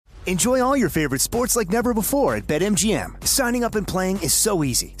Enjoy all your favorite sports like never before at BetMGM. Signing up and playing is so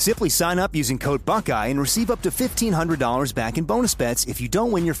easy. Simply sign up using code Buckeye and receive up to $1,500 back in bonus bets if you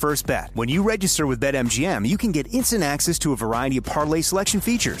don't win your first bet. When you register with BetMGM, you can get instant access to a variety of parlay selection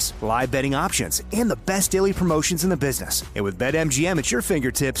features, live betting options, and the best daily promotions in the business. And with BetMGM at your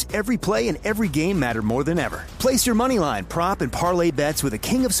fingertips, every play and every game matter more than ever. Place your moneyline, prop, and parlay bets with the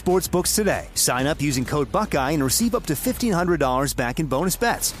king of sportsbooks today. Sign up using code Buckeye and receive up to $1,500 back in bonus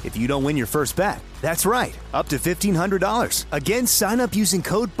bets if you don't win your first bet. That's right, up to $1,500. Again, sign up using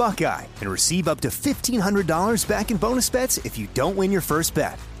code Buckeye and receive up to $1,500 back in bonus bets if you don't win your first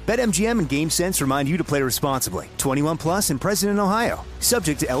bet. BetMGM and GameSense remind you to play responsibly. 21 plus and present in Ohio.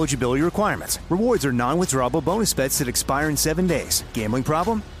 Subject to eligibility requirements. Rewards are non-withdrawable bonus bets that expire in 7 days. Gambling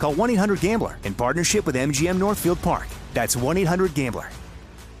problem? Call 1-800-GAMBLER in partnership with MGM Northfield Park. That's 1-800-GAMBLER.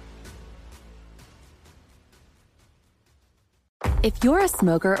 If you're a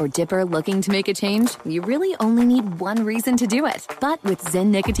smoker or dipper looking to make a change, you really only need one reason to do it. But with Zyn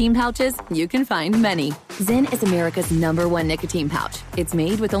nicotine pouches, you can find many. Zyn is America's #1 nicotine pouch. It's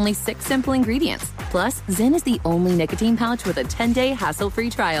made with only 6 simple ingredients. Plus, Zyn is the only nicotine pouch with a 10-day hassle-free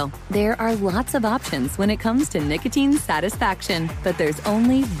trial. There are lots of options when it comes to nicotine satisfaction, but there's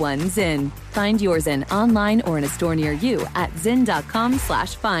only one Zyn. Find your Zyn online or in a store near you at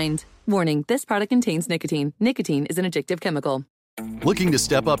zyn.com/find. Warning, this product contains nicotine. Nicotine is an addictive chemical. Looking to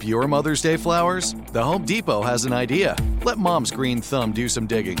step up your Mother's Day flowers? The Home Depot has an idea. Let Mom's green thumb do some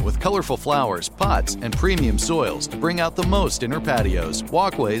digging with colorful flowers, pots, and premium soils to bring out the most in her patios,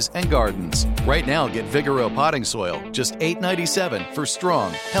 walkways, and gardens. Right now, get Vigoro potting soil, just $8.97 for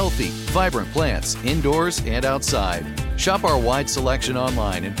strong, healthy, vibrant plants indoors and outside. Shop our wide selection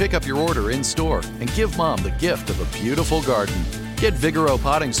online and pick up your order in-store and give Mom the gift of a beautiful garden. Get Vigoro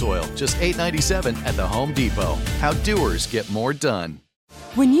potting soil, just $8.97 at the Home Depot. How doers get more done.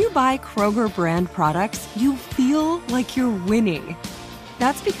 When you buy Kroger brand products, you feel like you're winning.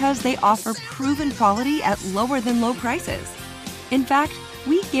 That's because they offer proven quality at lower than low prices. In fact,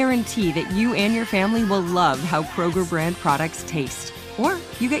 we guarantee that you and your family will love how Kroger brand products taste, or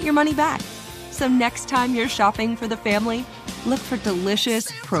you get your money back. So next time you're shopping for the family, look for delicious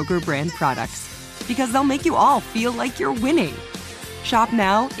Kroger brand products, because they'll make you all feel like you're winning. Shop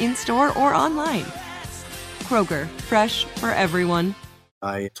now, in-store, or online. Kroger, fresh for everyone.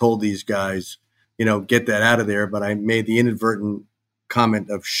 I told these guys, get that out of there, but I made the inadvertent comment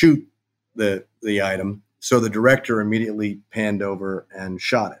of shoot the item. So the director immediately panned over and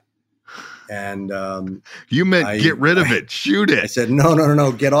shot it. And you meant get rid of it, shoot it. I said,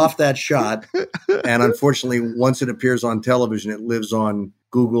 no, get off that shot. And unfortunately, once it appears on television, it lives on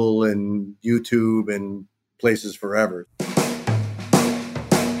Google and YouTube and places forever.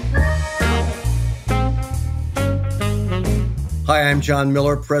 Hi, I'm Jon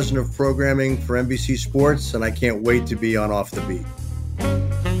Miller, President of Programming for NBC Sports, and I can't wait to be on Off the Beat.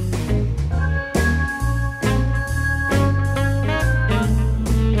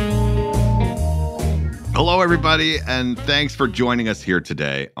 Hello, everybody, and thanks for joining us here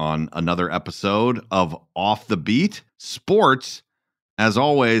today on another episode of Off the Beat Sports. As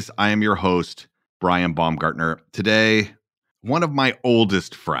always, I am your host, Brian Baumgartner. Today, one of my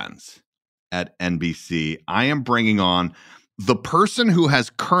oldest friends at NBC, I am bringing on the person who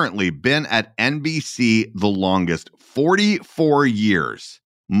has currently been at NBC the longest, 44 years,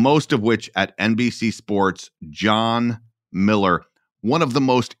 most of which at NBC Sports, Jon Miller, one of the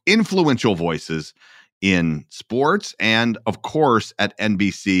most influential voices in sports and, of course, at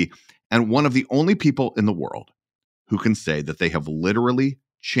NBC, and one of the only people in the world who can say that they have literally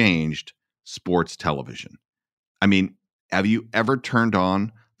changed sports television. I mean, have you ever turned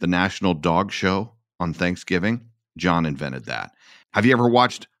on the National Dog Show on Thanksgiving? Jon invented that. Have you ever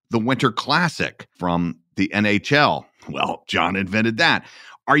watched the Winter Classic from the NHL? Well, Jon invented that.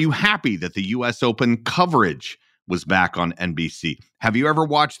 Are you happy that the U.S. Open coverage was back on NBC? Have you ever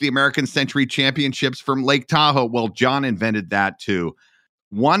watched the American Century Championships from Lake Tahoe? Well, Jon invented that too.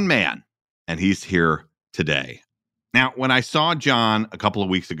 One man, and he's here today. Now, when I saw Jon a couple of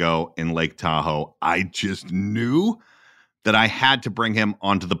weeks ago in Lake Tahoe, I just knew that I had to bring him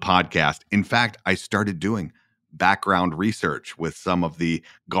onto the podcast. In fact, I started doing background research with some of the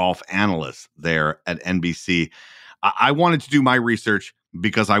golf analysts there at NBC. I wanted to do my research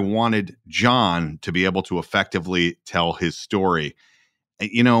because I wanted Jon to be able to effectively tell his story.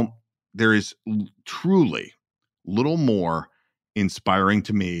 There is truly little more inspiring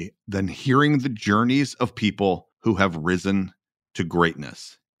to me than hearing the journeys of people who have risen to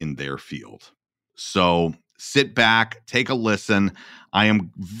greatness in their field. So sit back, take a listen. I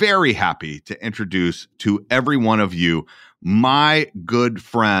am very happy to introduce to every one of you my good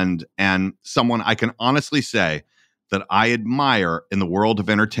friend and someone I can honestly say that I admire in the world of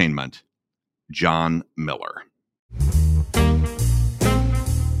entertainment, Jon Miller.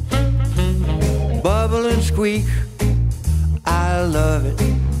 Bubble and squeak, I love it.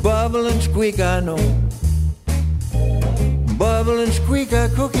 Bubble and squeak, I know. Bubble and squeak, I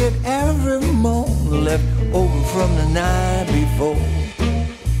cook it every morning, left over from the night before.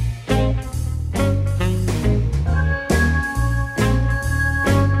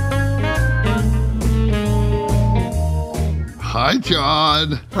 Hi,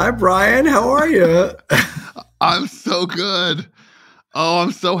 Jon. Hi, Brian. How are you? I'm so good. Oh,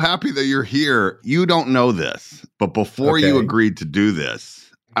 I'm so happy that you're here. You don't know this, but before you agreed to do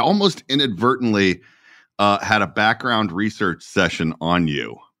this, I almost inadvertently had a background research session on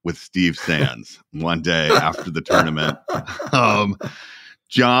you with Steve Sands one day after the tournament.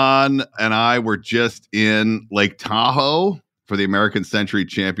 Jon and I were just in Lake Tahoe for the American Century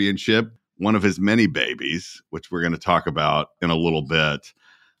Championship, one of his many babies, which we're going to talk about in a little bit.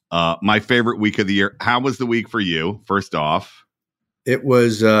 My favorite week of the year. How was the week for you, first off? It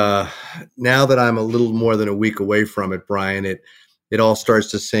was, now that I'm a little more than a week away from it, Brian, it all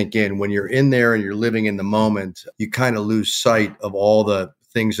starts to sink in. When you're in there and you're living in the moment, you kind of lose sight of all the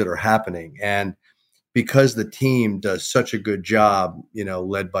things that are happening. And because the team does such a good job,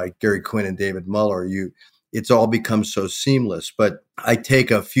 led by Gary Quinn and David Muller, it's all become so seamless. But I take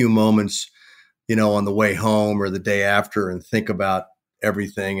a few moments, on the way home or the day after and think about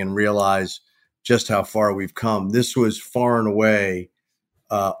everything and realize just how far we've come. This was far and away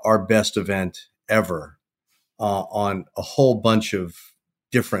our best event ever on a whole bunch of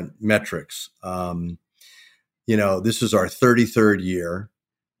different metrics. This is our 33rd year,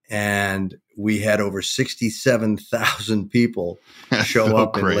 and we had over 67,000 people show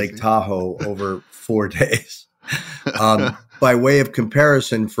up in Lake Tahoe over 4 days. By way of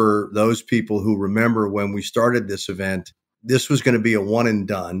comparison, for those people who remember when we started this event, this was going to be a one and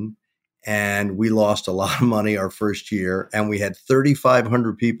done. And we lost a lot of money our first year, and we had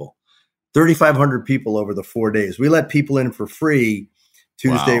 3,500 people over the 4 days. We let people in for free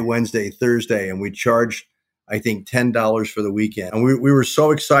Tuesday, Wednesday, Thursday, and we charged, I think, $10 for the weekend. And we were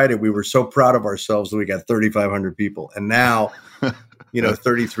so excited. We were so proud of ourselves that we got 3,500 people. And now,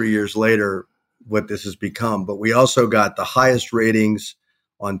 33 years later, what this has become. But we also got the highest ratings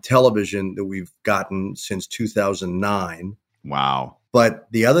on television that we've gotten since 2009. Wow. But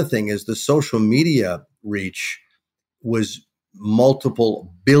the other thing is the social media reach was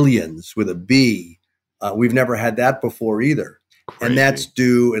multiple billions with a B. We've never had that before either. Crazy. And that's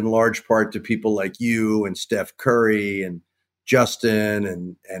due in large part to people like you and Steph Curry and Justin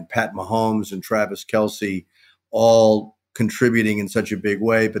and Pat Mahomes and Travis Kelce, all contributing in such a big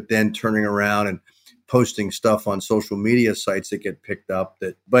way, but then turning around and posting stuff on social media sites that get picked up.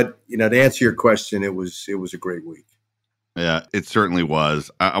 But to answer your question, it was a great week. Yeah, it certainly was.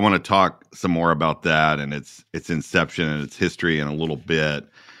 I want to talk some more about that and its inception and its history in a little bit.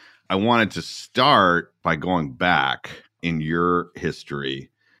 I wanted to start by going back in your history.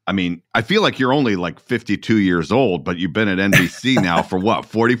 I mean, I feel like you're only like 52 years old, but you've been at NBC now for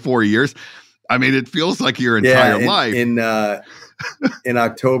 44 years? I mean, it feels like your entire life. In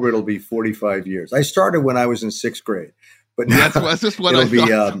October, it'll be 45 years. I started when I was in sixth grade, but now that's just what it'll be.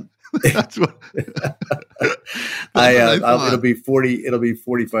 That's what it'll be 40. It'll be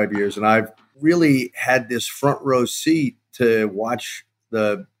 45 years, and I've really had this front row seat to watch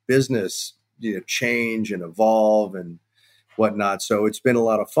the business, change and evolve and whatnot. So it's been a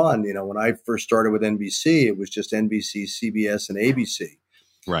lot of fun. When I first started with NBC, it was just NBC, CBS, and ABC.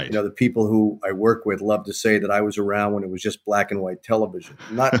 Right. The people who I work with love to say that I was around when it was just black and white television.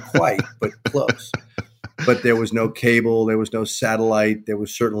 Not quite, but close. But there was no cable, there was no satellite, there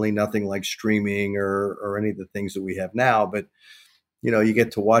was certainly nothing like streaming or any of the things that we have now. But, you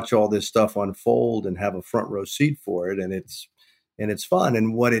get to watch all this stuff unfold and have a front row seat for it. And it's fun.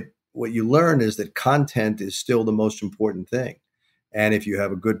 And what you learn is that content is still the most important thing. And if you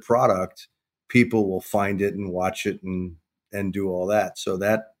have a good product, people will find it and watch it and do all that. So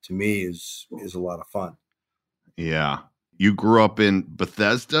that to me is a lot of fun. Yeah. You grew up in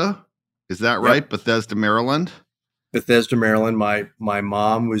Bethesda? Is that right? Yep. Bethesda, Maryland? Bethesda, Maryland. My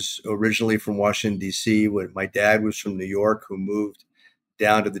mom was originally from Washington, D.C. My dad was from New York, who moved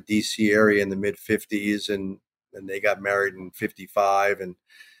down to the D.C. area in the mid-50s, and they got married in 55. And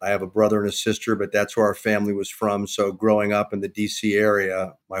I have a brother and a sister, but that's where our family was from. So growing up in the D.C.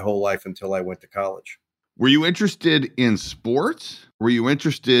 area my whole life until I went to college. Were you interested in sports? Were you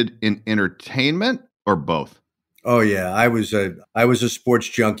interested in entertainment, or both? Oh yeah, I was a sports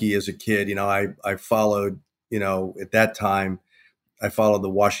junkie as a kid. I followed at that time, I followed the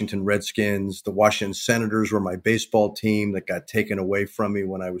Washington Redskins. The Washington Senators were my baseball team that got taken away from me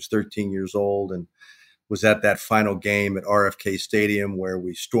when I was 13 years old, and was at that final game at RFK Stadium where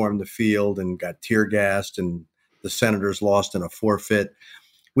we stormed the field and got tear gassed, and the Senators lost in a forfeit.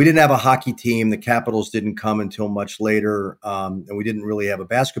 We didn't have a hockey team. The Capitals didn't come until much later, and we didn't really have a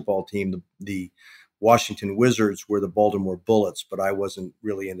basketball team. The Washington Wizards were the Baltimore Bullets, but I wasn't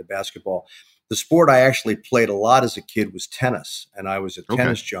really into basketball. The sport I actually played a lot as a kid was tennis, and I was a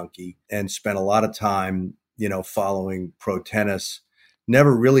tennis junkie and spent a lot of time, following pro tennis.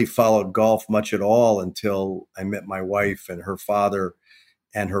 Never really followed golf much at all until I met my wife, and her father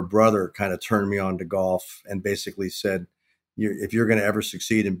and her brother kind of turned me on to golf and basically said, if you're going to ever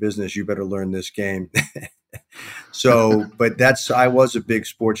succeed in business, you better learn this game. So, but I was a big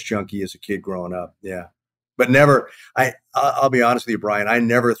sports junkie as a kid growing up. Yeah. But I'll be honest with you, Brian, I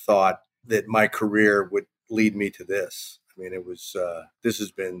never thought that my career would lead me to this. I mean, this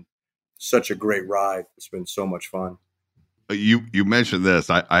has been such a great ride. It's been so much fun. You mentioned this.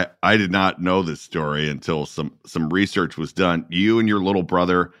 I did not know this story until some research was done. You and your little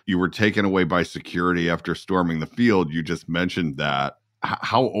brother, you were taken away by security after storming the field. You just mentioned that.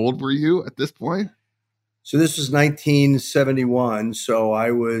 How old were you at this point? So this was 1971. So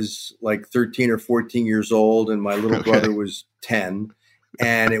I was like 13 or 14 years old, and my little brother was 10.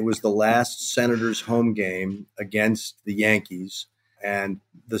 And it was the last Senators home game against the Yankees. And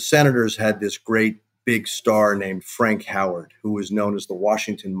the Senators had this great big star named Frank Howard, who was known as the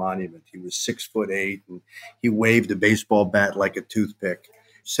Washington Monument. He was 6'8", and he waved a baseball bat like a toothpick.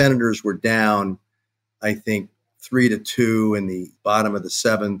 Senators were down, I think, 3-2 in the bottom of the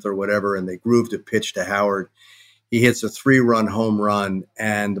seventh or whatever, and they grooved a pitch to Howard. He hits a 3-run home run,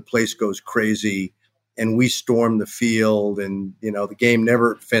 and the place goes crazy, and we stormed the field, and the game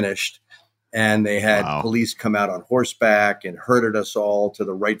never finished. And they had police come out on horseback and herded us all to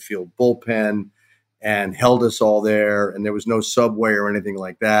the right field bullpen and held us all there. And there was no subway or anything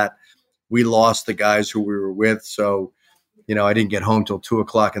like that. We lost the guys who we were with. So, I didn't get home till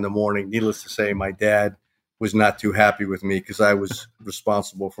 2:00 in the morning. Needless to say, my dad was not too happy with me because I was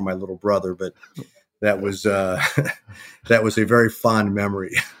responsible for my little brother. But that was a very fond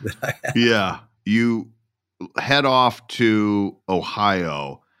memory that I had. Yeah. You head off to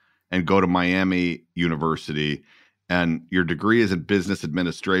Ohio and go to Miami University, and your degree is in business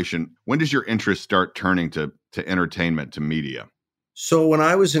administration. When does your interest start turning to entertainment, to media? So when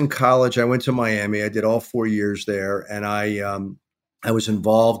I was in college, I went to Miami. I did all 4 years there, and I was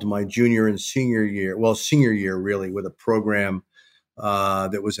involved my junior and senior year really, with a program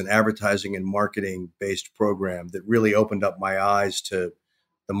that was an advertising and marketing based program that really opened up my eyes to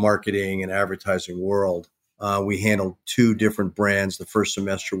the marketing and advertising world. We handled 2 different brands. The first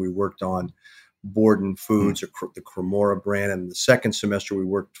semester we worked on Borden Foods, the Cremora brand, and the second semester we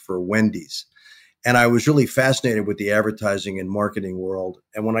worked for Wendy's. And I was really fascinated with the advertising and marketing world.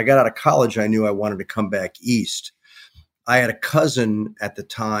 And when I got out of college, I knew I wanted to come back east. I had a cousin at the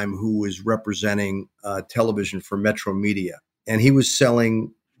time who was representing television for Metro Media, and he was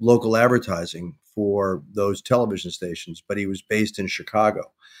selling local advertising for those television stations, but he was based in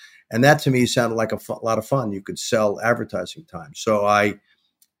Chicago. And that to me sounded like a lot of fun. You could sell advertising time. So I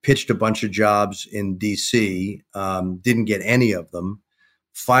pitched a bunch of jobs in DC, didn't get any of them.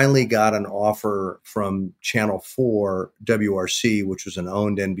 Finally got an offer from Channel 4 WRC, which was an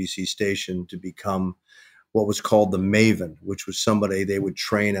owned NBC station, to become what was called the Maven, which was somebody they would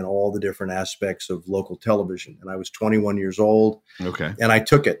train in all the different aspects of local television. And I was 21 years old. Okay. And I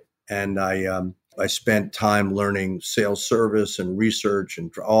took it. And I spent time learning sales service and research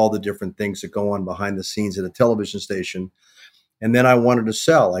and all the different things that go on behind the scenes at a television station. And then I wanted to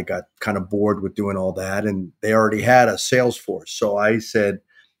sell. I got kind of bored with doing all that, and they already had a sales force. So I said,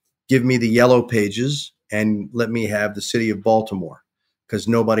 give me the yellow pages and let me have the city of Baltimore, because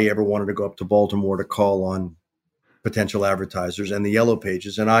nobody ever wanted to go up to Baltimore to call on potential advertisers, and the yellow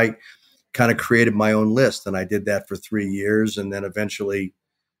pages. And I kind of created my own list, and I did that for 3 years, and then eventually,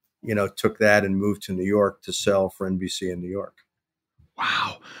 took that and moved to New York to sell for NBC in New York.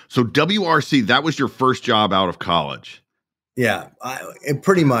 Wow. So WRC, that was your first job out of college? Yeah,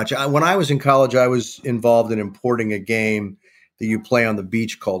 pretty much. When I was in college, I was involved in importing a game that you play on the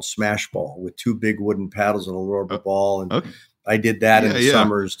beach called Smash Ball with 2 big wooden paddles and a rubber ball. And I did that in the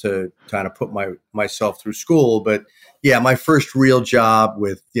summers to kind of put myself through school. But yeah, my first real job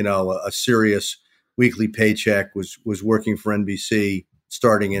with, a serious weekly paycheck was working for NBC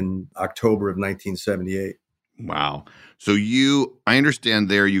starting in October of 1978. Wow. So I understand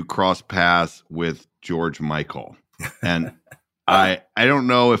there you crossed paths with George Michael. And I don't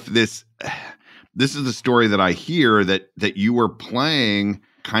know if this, this is the story that I hear that you were playing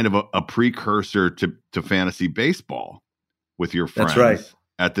kind of a precursor to fantasy baseball with your friends. That's right.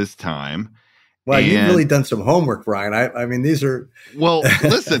 At this time. Well, you've really done some homework, Brian. I mean, these are... Well,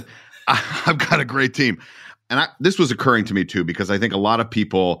 listen, I've got a great team. And this was occurring to me too, because I think a lot of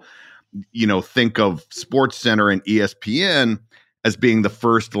people, think of SportsCenter and ESPN as being the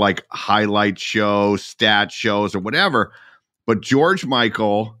first like highlight show, stat shows or whatever. But George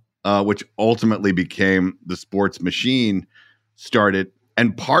Michael, which ultimately became the Sports Machine, started.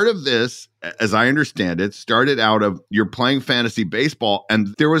 And part of this, as I understand it, started out of you're playing fantasy baseball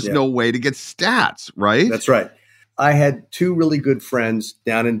and there was no way to get stats, right? That's right. I had two really good friends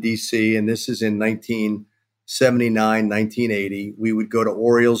down in D.C., and this is in 1979, 1980. We would go to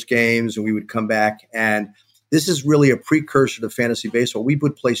Orioles games and we would come back. And this is really a precursor to fantasy baseball. We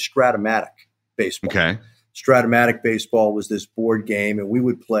would play Stratomatic baseball. Okay. Stratomatic baseball was this board game, and we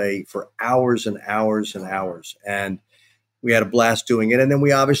would play for hours and hours and hours. And we had a blast doing it. And then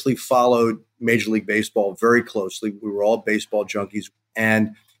we obviously followed Major League Baseball very closely. We were all baseball junkies.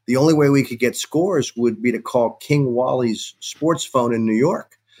 And the only way we could get scores would be to call King Wally's sports phone in New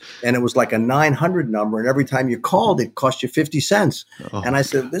York. And it was like a 900 number. And every time you called, it cost you 50 cents. Oh. And I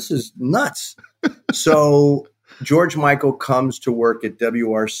said, this is nuts. So George Michael comes to work at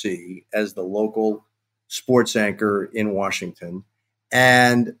WRC as the local sports anchor in Washington.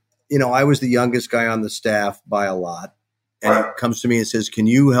 And, I was the youngest guy on the staff by a lot. And he comes to me and says, can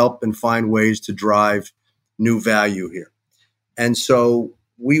you help and find ways to drive new value here? And so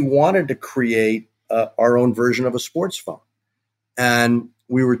we wanted to create our own version of a sports phone. And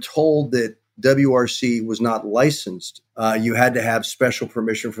we were told that WRC was not licensed. You had to have special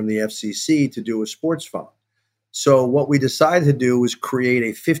permission from the FCC to do a sports phone. So what we decided to do was create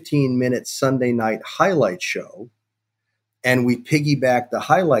a 15-minute Sunday night highlight show. And we piggybacked the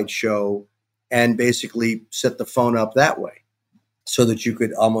highlight show and basically set the phone up that way so that you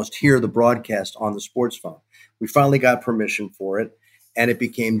could almost hear the broadcast on the sports phone. We finally got permission for it, and it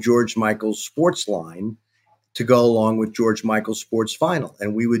became George Michael's Sports Line to go along with George Michael's Sports Final.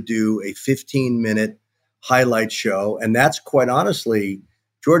 And we would do a 15-minute highlight show. And that's quite honestly,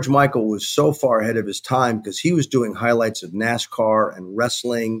 George Michael was so far ahead of his time because he was doing highlights of NASCAR and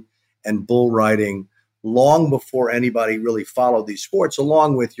wrestling and bull riding long before anybody really followed these sports,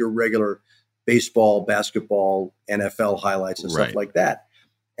 along with your regular baseball, basketball, NFL highlights and stuff like that.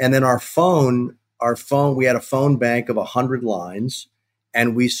 And then our phone, we had a phone bank of 100 lines,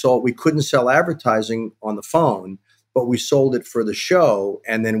 and we couldn't sell advertising on the phone, but we sold it for the show,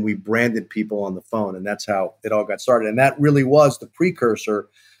 and then we branded people on the phone, and that's how it all got started. And that really was the precursor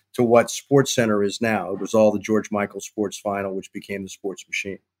to what SportsCenter is now. It was all the George Michael Sports Final, which became the Sports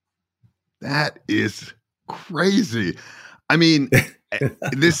Machine. That is crazy. I mean,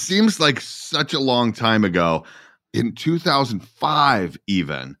 this seems like such a long time ago. In 2005,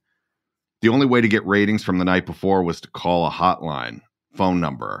 even, the only way to get ratings from the night before was to call a hotline phone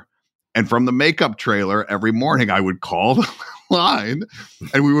number. And from the makeup trailer, every morning I would call the line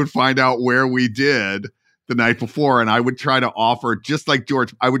and we would find out where we did the night before. And I would try to offer, just like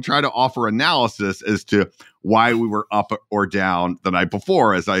George, I would try to offer analysis as to why we were up or down the night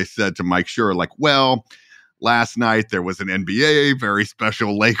before. As I said to Mike Schur, like, well, last night there was an NBA very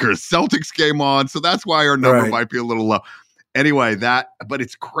special Lakers Celtics game on. So that's why our number might be a little low. Anyway, but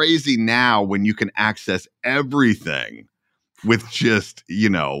it's crazy now when you can access everything with just,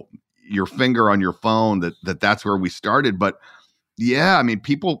 your finger on your phone that's where we started. But yeah, I mean,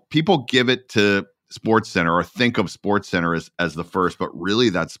 people give it to SportsCenter or think of SportsCenter as the first, but really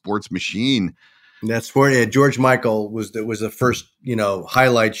that Sports Machine. That's where George Michael was the first,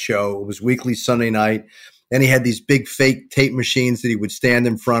 highlight show. It was weekly Sunday night. And he had these big fake tape machines that he would stand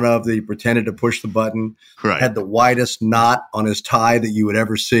in front of that he pretended to push the button. Right. Had the widest knot on his tie that you would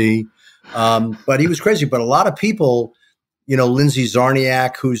ever see. But he was crazy. But a lot of people, Lindsay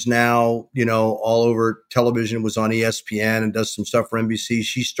Zarniak, who's now, all over television, was on ESPN and does some stuff for NBC.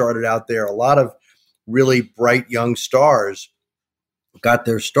 She started out there. A lot of really bright young stars got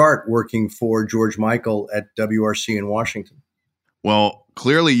their start working for George Michael at WRC in Washington. Well,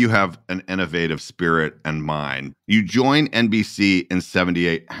 clearly you have an innovative spirit and mind. You joined NBC in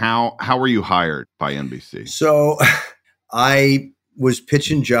 78. How were you hired by NBC? So I was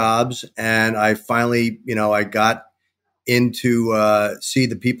pitching jobs, and I finally, I got into see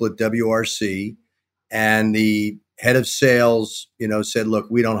the people at WRC, and the head of sales, said, look,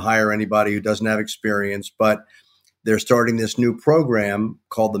 we don't hire anybody who doesn't have experience, but they're starting this new program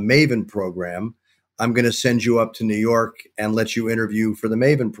called the Maven program. I'm going to send you up to New York and let you interview for the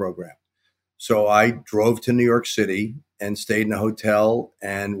Maven program. So I drove to New York City and stayed in a hotel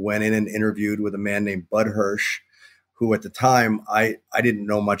and went in and interviewed with a man named Bud Hirsch, who at the time I didn't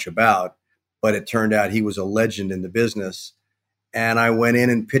know much about, but it turned out he was a legend in the business. And I went in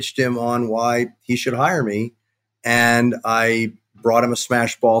and pitched him on why he should hire me. And I brought him a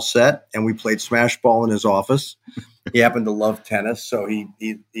smash ball set, and we played smash ball in his office. He happened to love tennis, so he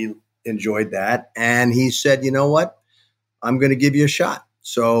enjoyed that. And he said, you know what? I'm going to give you a shot.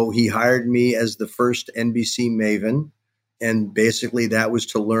 So he hired me as the first NBC Maven. And basically that was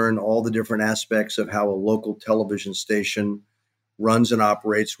to learn all the different aspects of how a local television station runs and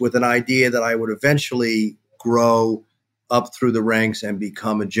operates, with an idea that I would eventually grow up through the ranks and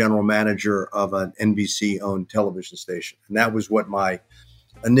become a general manager of an NBC-owned television station. And that was what my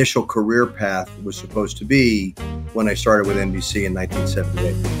initial career path was supposed to be when I started with NBC in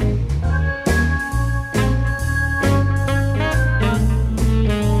 1978.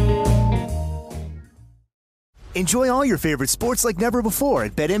 Enjoy all your favorite sports like never before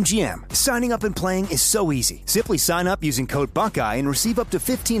at BetMGM. Signing up and playing is so easy. Simply sign up using code Buckeye and receive up to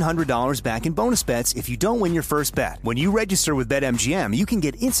 $1,500 back in bonus bets if you don't win your first bet. When you register with BetMGM, you can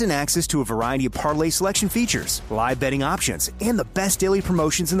get instant access to a variety of parlay selection features, live betting options, and the best daily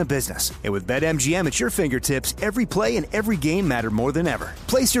promotions in the business. And with BetMGM at your fingertips, every play and every game matter more than ever.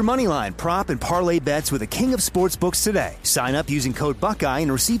 Place your moneyline, prop, and parlay bets with the king of sportsbooks today. Sign up using code Buckeye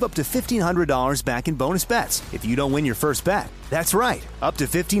and receive up to $1,500 back in bonus bets if you don't win your first bet. That's right, up to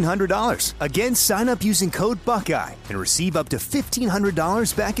 $1,500. Again, sign up using code Buckeye and receive up to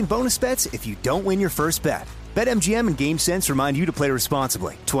 $1,500 back in bonus bets if you don't win your first bet. BetMGM and GameSense remind you to play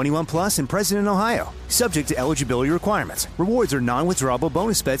responsibly. 21 plus and present in Ohio. Subject to eligibility requirements. Rewards are non-withdrawable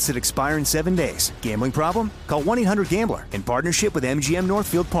bonus bets that expire in 7 days. Gambling problem? Call 1-800-GAMBLER in partnership with MGM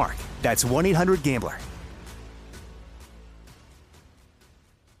Northfield Park. That's 1-800-GAMBLER.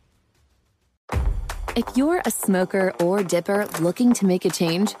 If you're a smoker or dipper looking to make a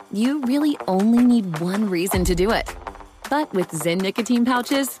change, you really only need one reason to do it. But with Zyn nicotine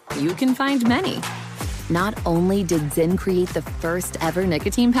pouches, you can find many. Not only did Zyn create the first ever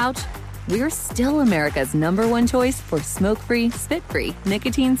nicotine pouch, we're still America's #1 choice for smoke-free, spit-free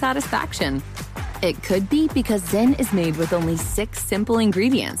nicotine satisfaction. It could be because Zyn is made with only 6 simple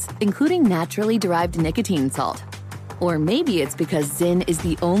ingredients, including naturally derived nicotine salt. Or maybe it's because Zyn is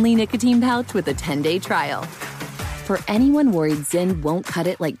the only nicotine pouch with a 10-day trial. For anyone worried Zyn won't cut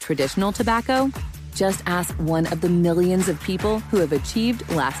it like traditional tobacco, just ask one of the millions of people who have achieved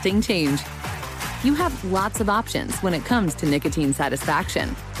lasting change. You have lots of options when it comes to nicotine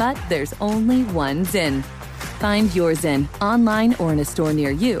satisfaction, but there's only one Zyn. Find your Zyn online or in a store near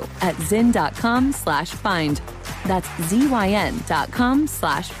you at zyn.com/find. That's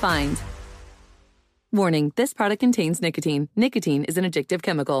ZYN.com/find. Warning, this product contains nicotine. Nicotine is an addictive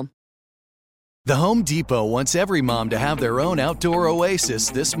chemical. The Home Depot wants every mom to have their own outdoor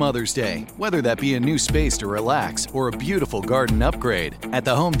oasis this Mother's Day, whether that be a new space to relax or a beautiful garden upgrade. At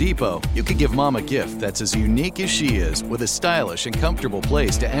the Home Depot, you could give mom a gift that's as unique as she is, with a stylish and comfortable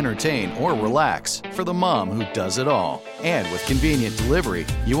place to entertain or relax for the mom who does it all. And with convenient delivery,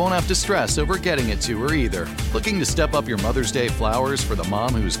 you won't have to stress over getting it to her either. Looking to step up your Mother's Day flowers for the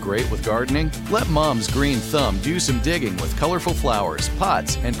mom who's great with gardening? Let Mom's Green Thumb do some digging with colorful flowers,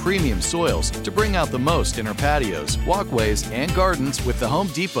 pots, and premium soils to bring out the most in her patios, walkways, and gardens with the Home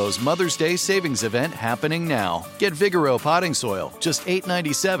Depot's Mother's Day savings event happening now. Get Vigoro potting soil, just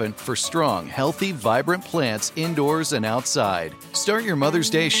 $8.97 for strong, healthy, vibrant plants indoors and outside. Start your Mother's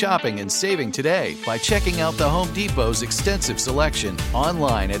Day shopping and saving today by checking out the Home Depot's extensive selection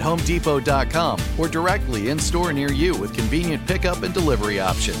online at homedepot.com or directly in store near you with convenient pickup and delivery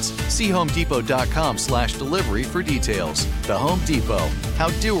options. See homedepot.com/delivery for details. The Home Depot, how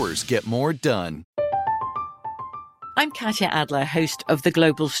doers get more done. I'm Katya Adler, host of The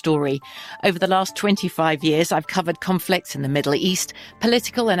Global Story. Over the last 25 years, I've covered conflicts in the Middle East,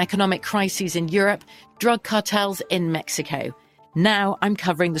 political and economic crises in Europe, drug cartels in Mexico. Now I'm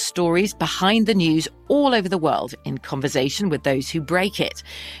covering the stories behind the news all over the world in conversation with those who break it.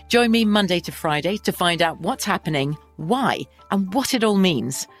 Join me Monday to Friday to find out what's happening, why, and what it all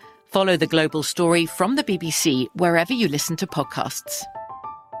means. Follow The Global Story from the BBC wherever you listen to podcasts.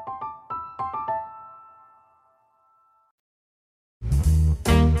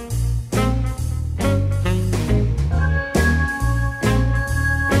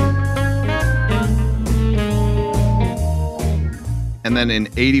 And then in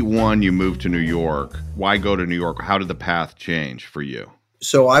 81, you moved to New York. Why go to New York? How did the path change for you?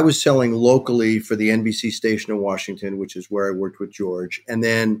 So I was selling locally for the NBC station in Washington, which is where I worked with George. And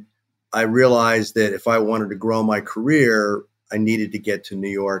then I realized that if I wanted to grow my career, I needed to get to New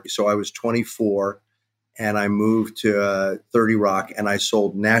York. So I was 24 and I moved to 30 Rock, and I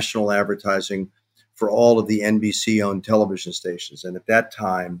sold national advertising for all of the NBC-owned television stations. And at that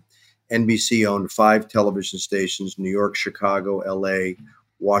time, NBC owned 5 television stations: New York, Chicago, LA,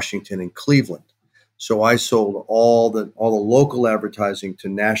 Washington, and Cleveland. So I sold all the local advertising to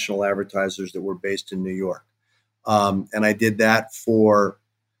national advertisers that were based in New York. And I did that for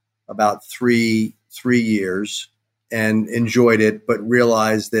about three years and enjoyed it, but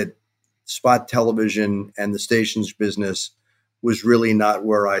realized that spot television and the stations business was really not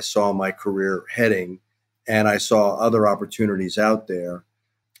where I saw my career heading. And I saw other opportunities out there.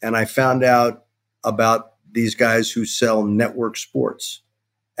 And I found out about these guys who sell network sports.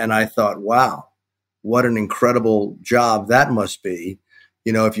 And I thought, wow, what an incredible job that must be.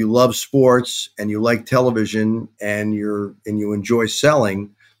 You know, if you love sports and you like television and you enjoy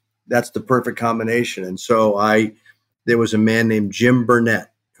selling, that's the perfect combination. And so there was a man named Jim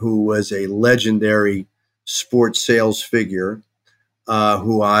Burnett, who was a legendary sports sales figure,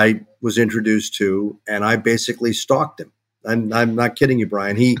 who I was introduced to, and I basically stalked him. I'm not kidding you,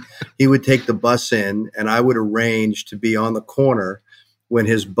 Brian. He would take the bus in, and I would arrange to be on the corner when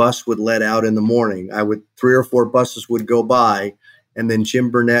his bus would let out in the morning. 3 or 4 buses would go by, and then Jim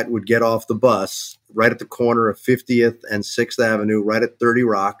Burnett would get off the bus right at the corner of 50th and 6th Avenue, right at 30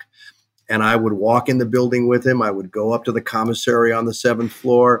 Rock. And I would walk in the building with him. I would go up to the commissary on the 7th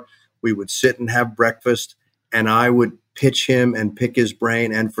floor. We would sit and have breakfast, and I would pitch him and pick his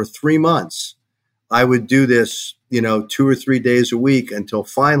brain. And for 3 months, I would do this, 2 or 3 days a week, until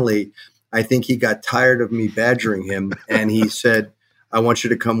finally, I think he got tired of me badgering him. And he said, I want you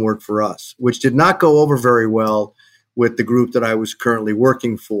to come work for us, which did not go over very well with the group that I was currently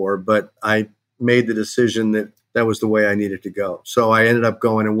working for. But I made the decision that that was the way I needed to go. So I ended up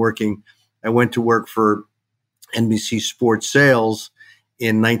going and working. I went to work for NBC Sports Sales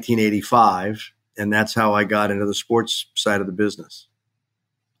in 1985. And that's how I got into the sports side of the business.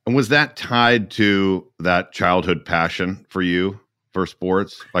 And was that tied to that childhood passion for you for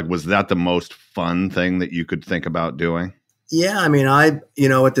sports? Like, was that the most fun thing that you could think about doing? Yeah. I mean, at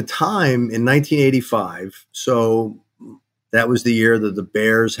the time in 1985, so that was the year that the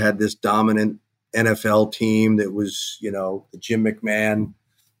Bears had this dominant NFL team that was, the Jim McMahon,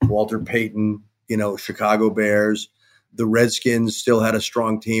 Walter Payton, Chicago Bears. The Redskins still had a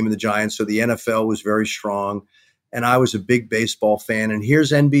strong team, and the Giants. So the NFL was very strong. And I was a big baseball fan. And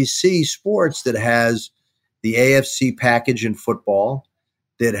here's NBC Sports that has the AFC package in football,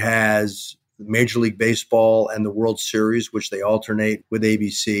 that has Major League Baseball and the World Series, which they alternate with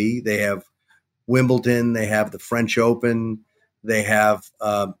ABC. They have Wimbledon. They have the French Open. They have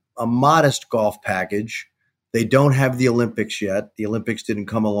a modest golf package. They don't have the Olympics yet. The Olympics didn't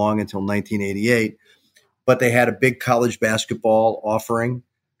come along until 1988. But they had a big college basketball offering,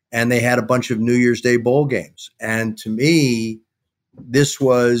 and they had a bunch of New Year's Day bowl games. And to me, this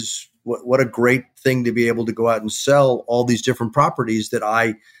was what a great thing to be able to go out and sell all these different properties that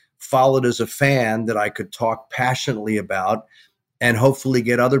I followed as a fan, that I could talk passionately about and hopefully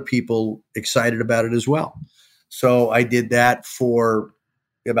get other people excited about it as well. So I did that for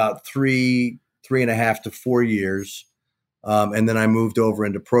about 3.5 to 4 years. And then I moved over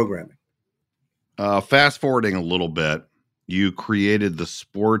into programming. Fast forwarding a little bit, you created the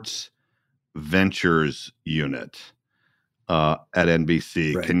Sports Ventures unit at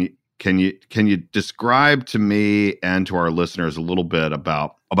NBC. Right. Can you describe to me and to our listeners a little bit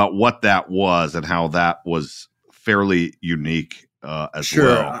about what that was and how that was fairly unique as well?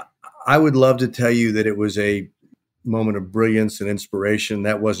 Sure. I would love to tell you that it was a moment of brilliance and inspiration.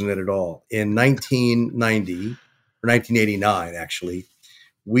 That wasn't it at all. In 1990 or 1989, actually,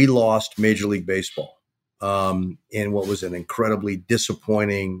 we lost Major League Baseball in what was an incredibly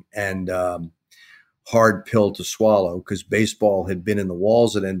disappointing and hard pill to swallow, because baseball had been in the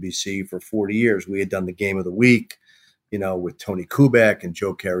walls at NBC for 40 years. We had done the Game of the Week, with Tony Kubek and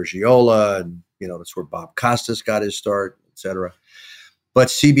Joe Caragiola, and, that's where Bob Costas got his start, et cetera. But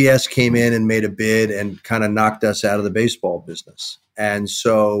CBS came in and made a bid and kind of knocked us out of the baseball business. And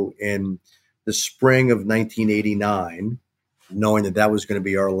so in the spring of 1989, knowing that was going to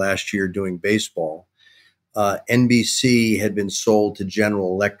be our last year doing baseball, NBC had been sold to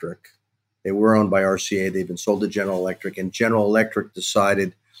General Electric. They were owned by RCA. They'd been sold to General Electric, and General Electric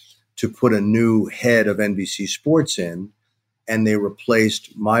decided to put a new head of NBC Sports in, and they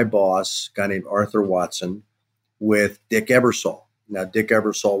replaced my boss, a guy named Arthur Watson, with Dick Ebersol. Now, Dick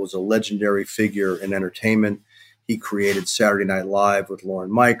Ebersol was a legendary figure in entertainment. He created Saturday Night Live with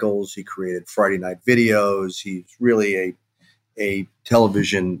Lorne Michaels. He created Friday Night Videos. He's really a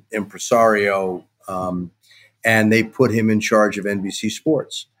television impresario, and they put him in charge of NBC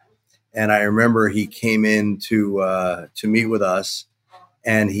Sports. And I remember he came in to meet with us,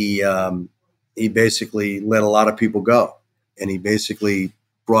 and he basically let a lot of people go. And he basically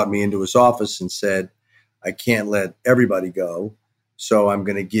brought me into his office and said, I can't let everybody go. So I'm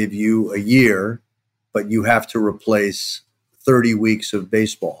going to give you a year, but you have to replace 30 weeks of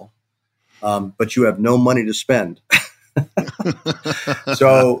baseball. But you have no money to spend.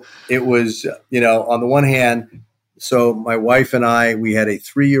 So it was, on the one hand, so my wife and I, we had a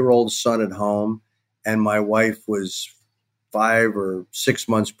 3-year-old son at home, and my wife was 5 or 6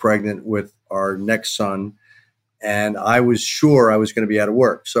 months pregnant with our next son. And I was sure I was going to be out of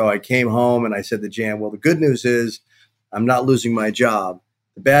work. So I came home and I said to Jan, well, the good news is I'm not losing my job.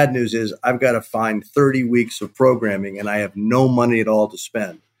 The bad news is I've got to find 30 weeks of programming and I have no money at all to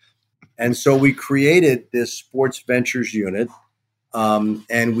spend. And so we created this sports ventures unit,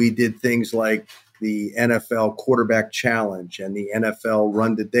 and we did things like the NFL quarterback challenge and the NFL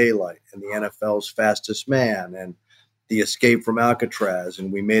run to daylight and the NFL's fastest man and the escape from Alcatraz.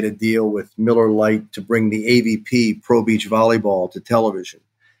 And we made a deal with Miller Lite to bring the AVP Pro Beach Volleyball to television.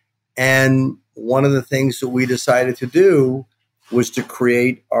 And one of the things that we decided to do was to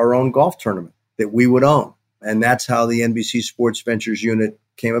create our own golf tournament that we would own. And that's how the NBC Sports Ventures unit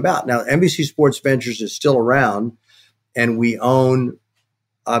came about. Now, NBC Sports Ventures is still around, and we own,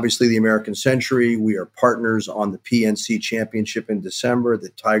 obviously, the American Century. We are partners on the PNC Championship in December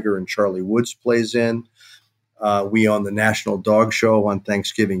that Tiger and Charlie Woods plays in. We own the National Dog Show on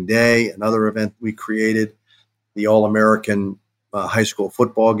Thanksgiving Day, another event we created, the All-American high school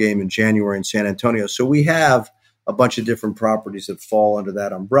football game in January in San Antonio. So we have a bunch of different properties that fall under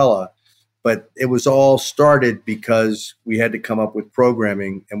that umbrella. But it was all started because we had to come up with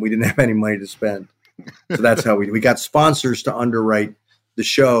programming and we didn't have any money to spend. So that's how we got sponsors to underwrite the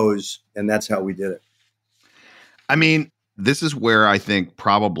shows, and that's how we did it. I mean, this is where I think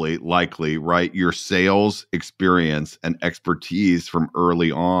probably likely, right, your sales experience and expertise from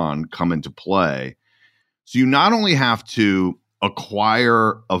early on come into play. So you not only have to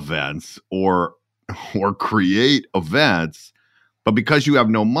acquire events or create events, but because you have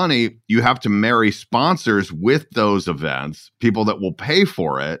no money, you have to marry sponsors with those events, people that will pay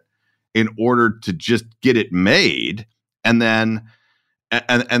for it in order to just get it made, and then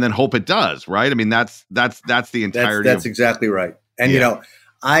hope it does, right? I mean, that's the entirety. That's exactly right. And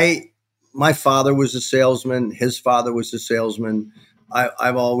my father was a salesman. His father was a salesman.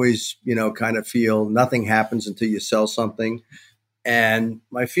 I've always, kind of feel nothing happens until you sell something. And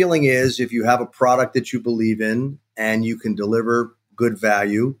my feeling is if you have a product that you believe in and you can deliver good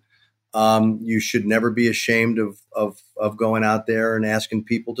value, you should never be ashamed of going out there and asking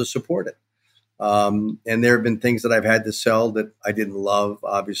people to support it. And there have been things that I've had to sell that I didn't love,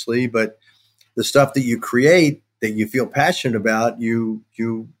 obviously, but the stuff that you create that you feel passionate about, you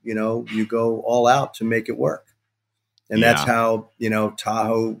go all out to make it work. And that's how,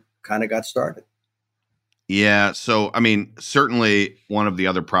 Tahoe kind of got started. Yeah. So, I mean, certainly one of the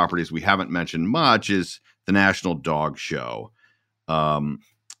other properties we haven't mentioned much is the National Dog Show. I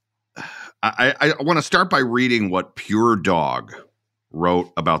want to start by reading what Pure Dog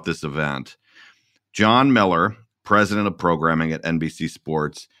wrote about this event. Jon Miller, president of programming at NBC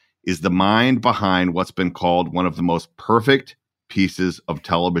Sports, is the mind behind what's been called one of the most perfect pieces of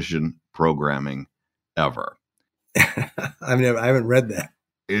television programming ever. I haven't read that.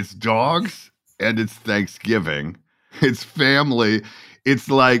 It's dogs and it's Thanksgiving. It's family. It's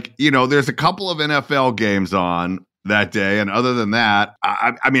like, there's a couple of NFL games on that day. And other than that,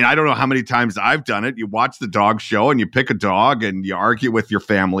 I mean, I don't know how many times I've done it. You watch the dog show and you pick a dog and you argue with your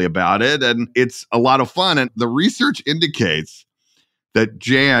family about it. And it's a lot of fun. And the research indicates that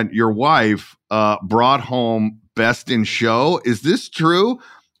Jan, your wife, brought home Best in Show. Is this true?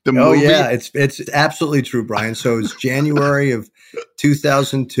 Oh, yeah, it's absolutely true, Brian. So it's January of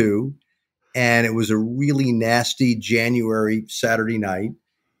 2002, and it was a really nasty January Saturday night.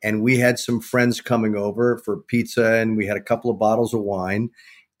 And we had some friends coming over for pizza, and we had a couple of bottles of wine.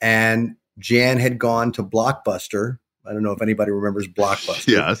 And Jan had gone to Blockbuster. I don't know if anybody remembers Blockbuster.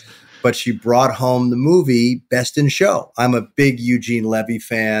 Yes. But she brought home the movie Best in Show. I'm a big Eugene Levy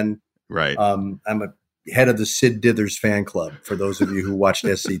fan. Right. I'm a head of the Sid Dithers fan club, for those of you who watched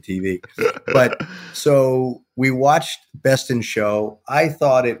SCTV. But so we watched Best in Show. I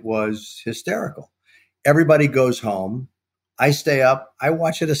thought it was hysterical. Everybody goes home. I stay up. I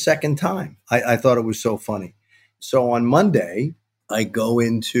watch it a second time. I thought it was so funny. So on Monday, I go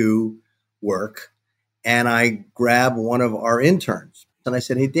into work and I grab one of our interns. And I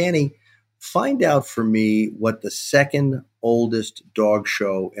said, hey, Danny, find out for me what the second oldest dog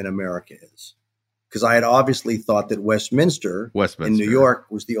show in America is. because I had obviously thought that Westminster in New York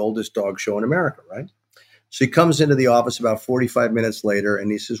was the oldest dog show in America, right? So he comes into the office about 45 minutes later and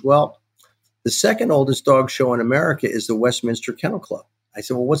he says, well, the second oldest dog show in America is the Westminster Kennel Club. I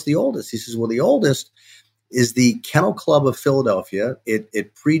said, well, what's the oldest? He says, well, the oldest is the Kennel Club of Philadelphia.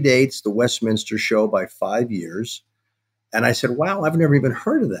 It predates the Westminster show by 5 years. And I said, wow, I've never even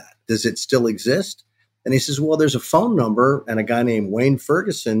heard of that. Does it still exist? And he says, well, there's a phone number, and a guy named Wayne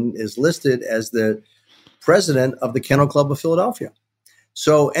Ferguson is listed as the president of the Kennel Club of Philadelphia.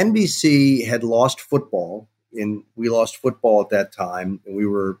 So NBC had lost football. We lost football at that time, and we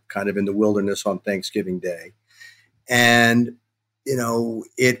were kind of in the wilderness on Thanksgiving Day. And,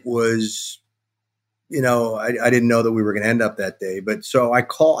 it was, I didn't know that we were going to end up that day. But so I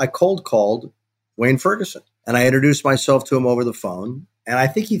cold called Wayne Ferguson, and I introduced myself to him over the phone. And I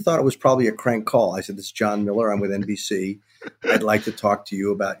think he thought it was probably a crank call. I said, this is Jon Miller. I'm with NBC. I'd like to talk to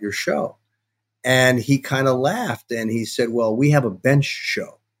you about your show. And he kind of laughed and he said, well, we have a bench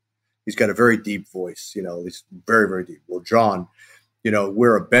show. He's got a very deep voice, he's very, very deep. Well, John,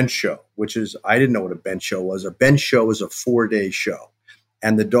 we're a bench show, which is, I didn't know what a bench show was. A bench show is a 4-day show.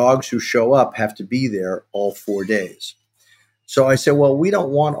 And the dogs who show up have to be there all 4 days. So I said, well, we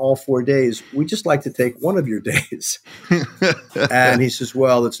don't want all 4 days. We just like to take one of your days. And he says,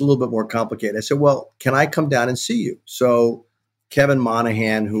 well, it's a little bit more complicated. I said, well, can I come down and see you? So Kevin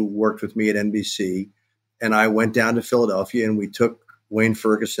Monahan, who worked with me at NBC, and I went down to Philadelphia and we took Wayne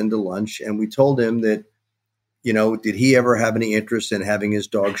Ferguson to lunch and we told him that, did he ever have any interest in having his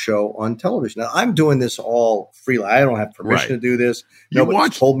dog show on television? Now, I'm doing this all freely. I don't have permission to do this.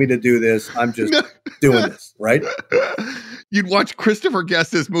 Nobody's told me to do this. I'm just doing this, right? You'd watch Christopher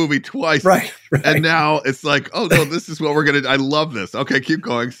Guest's movie twice. Right. And now it's like, oh, no, this is what we're going to do. I love this. Okay, keep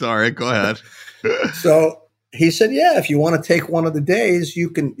going. Sorry. Go ahead. So he said, yeah, if you want to take one of the days,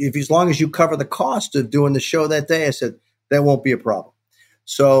 you can, as long as you cover the cost of doing the show that day. I said, that won't be a problem.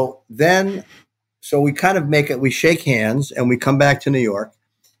 So we kind of we shake hands and we come back to New York.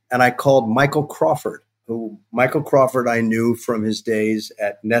 And I called Michael Crawford, Michael Crawford I knew from his days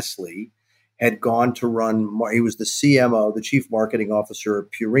at Nestle, had gone to he was the CMO, the chief marketing officer of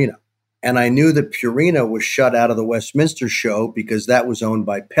Purina. And I knew that Purina was shut out of the Westminster show because that was owned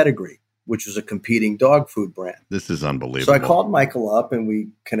by Pedigree, which was a competing dog food brand. This is unbelievable. So I called Michael up and we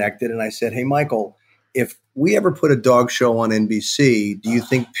connected and I said, hey, Michael, if we ever put a dog show on NBC, do you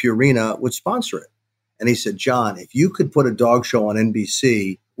think Purina would sponsor it? And he said, John, if you could put a dog show on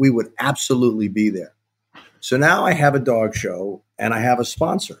NBC, we would absolutely be there. So now I have a dog show and I have a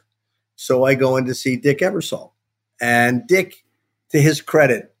sponsor. So I go in to see Dick Ebersol. And Dick, to his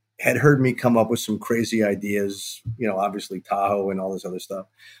credit, had heard me come up with some crazy ideas, obviously Tahoe and all this other stuff.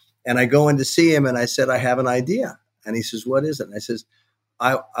 And I go in to see him and I said, I have an idea. And he says, what is it? And I says,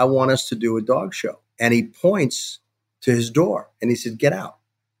 I want us to do a dog show. And he points to his door and he said, get out.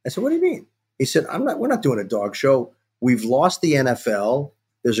 I said, what do you mean? He said, we're not doing a dog show. We've lost the NFL.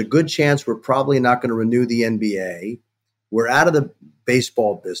 There's a good chance we're probably not going to renew the NBA. We're out of the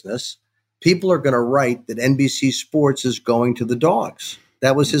baseball business. People are going to write that NBC Sports is going to the dogs.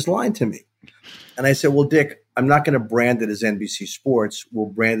 That was his line to me. And I said, well, Dick, I'm not going to brand it as NBC Sports. We'll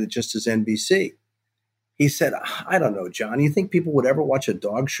brand it just as NBC. He said, I don't know, John. You think people would ever watch a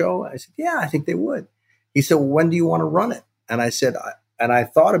dog show? I said, yeah, I think they would. He said, well, when do you want to run it? And I said, I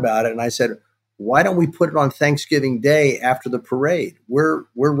thought about it and I said, why don't we put it on Thanksgiving Day after the parade? We're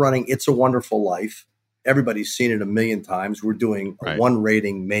running It's a Wonderful Life. Everybody's seen it a million times. We're doing a 1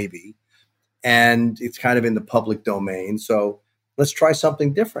 rating maybe. And it's kind of in the public domain. So let's try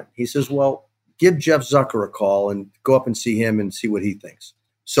something different. He says, well, give Jeff Zucker a call and go up and see him and see what he thinks.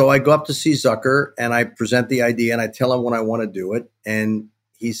 So I go up to see Zucker and I present the idea and I tell him when I want to do it. And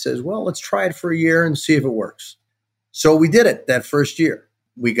he says, well, let's try it for a year and see if it works. So we did it that first year.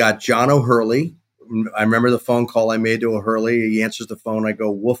 We got John O'Hurley. I remember the phone call I made to O'Hurley. He answers the phone. I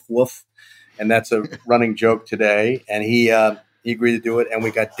go, woof, woof. And that's a running joke today. And he agreed to do it. And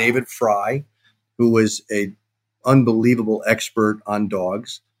we got David Fry, who was a unbelievable expert on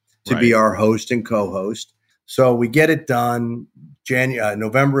dogs, to be our host and co-host. So we get it done.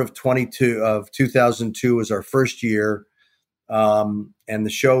 November of 2002 was our first year. And the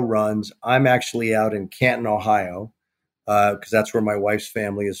show runs. I'm actually out in Canton, Ohio, because that's where my wife's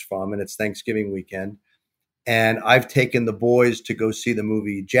family is from. And it's Thanksgiving weekend. And I've taken the boys to go see the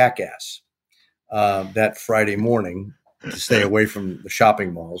movie Jackass that Friday morning to stay away from the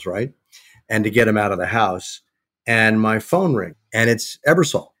shopping malls, right? And to get them out of the house. And my phone rings, and it's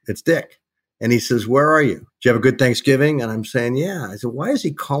Ebersol. It's Dick. And he says, where are you? Did you have a good Thanksgiving? And I'm saying, yeah. I said, why is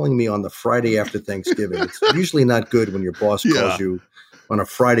he calling me on the Friday after Thanksgiving? It's usually not good when your boss calls you on a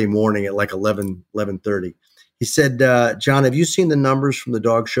Friday morning at like 11:30. He said, John, have you seen the numbers from the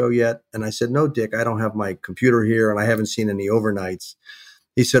dog show yet? And I said, no, Dick, I don't have my computer here and I haven't seen any overnights.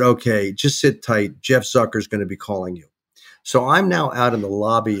 He said, okay, just sit tight. Jeff Zucker's going to be calling you. So I'm now out in the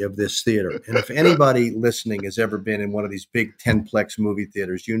lobby of this theater. And if anybody listening has ever been in one of these big 10-plex movie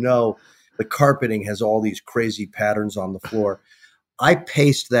theaters, you know the carpeting has all these crazy patterns on the floor. I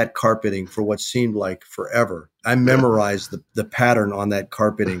paced that carpeting for what seemed like forever. I memorized the pattern on that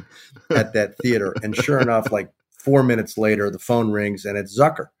carpeting at that theater. And sure enough, like 4 minutes later, the phone rings and it's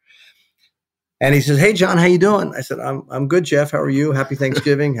Zucker. And he says, hey, John, how you doing? I said, I'm good, Jeff. How are you? Happy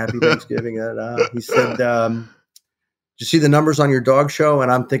Thanksgiving. Happy Thanksgiving. He said, did you see the numbers on your dog show?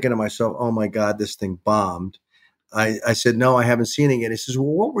 And I'm thinking to myself, oh, my God, this thing bombed. I said, no, I haven't seen it yet. He says,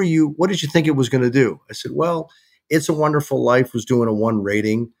 well, what did you think it was going to do? I said, well, It's a Wonderful Life was doing a 1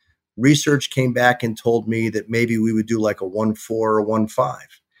 rating. Research came back and told me that maybe we would do like a 1.4 or 1.5.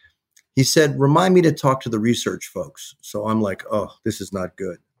 He said, remind me to talk to the research folks. So I'm like, oh, this is not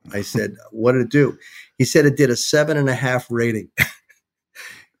good. I said, what did it do? He said it did a 7.5 rating.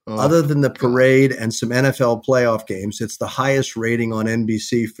 Other than the parade and some NFL playoff games, it's the highest rating on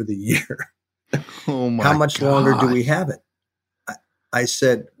NBC for the year. Oh my How much longer do we have it? I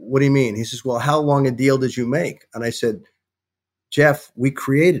said, what do you mean? He says, well, how long a deal did you make? And I said, Jeff, we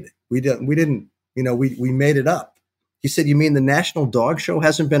created it. We didn't, we made it up. He said, you mean the National Dog Show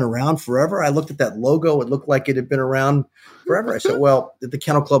hasn't been around forever? I looked at that logo. It looked like it had been around forever. I said, well, the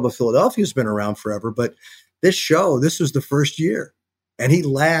Kennel Club of Philadelphia has been around forever, but this was the first year. And he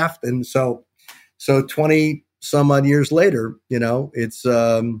laughed. And so 20 some odd years later, it's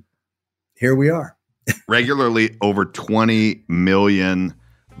here we are. Regularly, over 20 million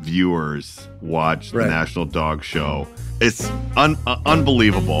viewers watch the National Dog Show. It's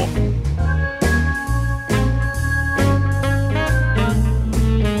unbelievable.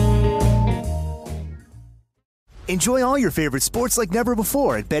 Enjoy all your favorite sports like never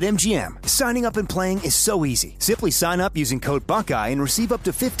before at BetMGM. Signing up and playing is so easy. Simply sign up using code Buckeye and receive up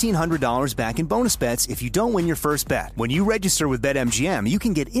to $1,500 back in bonus bets if you don't win your first bet. When you register with BetMGM, you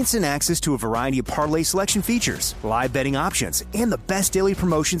can get instant access to a variety of parlay selection features, live betting options, and the best daily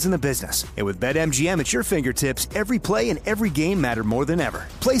promotions in the business. And with BetMGM at your fingertips, every play and every game matter more than ever.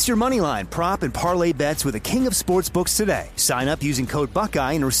 Place your moneyline, prop, and parlay bets with the king of sportsbooks today. Sign up using code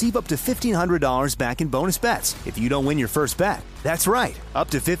Buckeye and receive up to $1,500 back in bonus bets if you don't win your first bet. That's right, up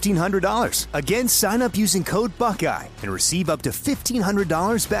to $1,500. Again, sign up using code Buckeye and receive up to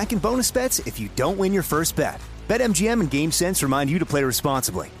 $1,500 back in bonus bets if you don't win your first bet. BetMGM and GameSense remind you to play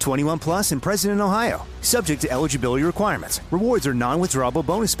responsibly. 21 plus and present in Ohio. Subject to eligibility requirements. Rewards are non-withdrawable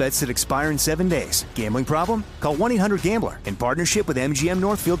bonus bets that expire in 7 days. Gambling problem? Call 1-800-GAMBLER in partnership with MGM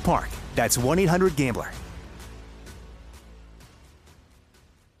Northfield Park. That's 1-800-GAMBLER.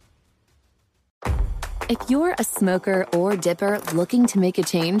 If you're a smoker or dipper looking to make a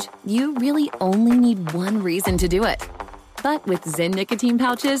change, you really only need one reason to do it. But with Zyn nicotine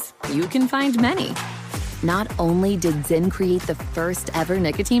pouches, you can find many. Not only did Zyn create the first ever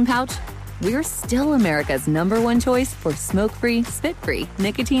nicotine pouch, we're still America's #1 choice for smoke-free, spit-free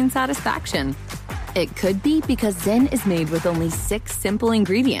nicotine satisfaction. It could be because Zyn is made with only 6 simple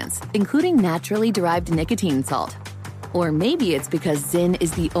ingredients, including naturally derived nicotine salt. Or maybe it's because Zyn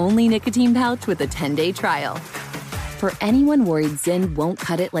is the only nicotine pouch with a 10-day trial. For anyone worried Zyn won't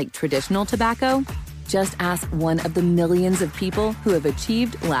cut it like traditional tobacco, just ask one of the millions of people who have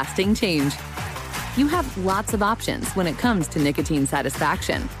achieved lasting change. You have lots of options when it comes to nicotine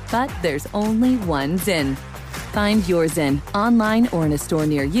satisfaction, but there's only one Zyn. Find your Zyn online or in a store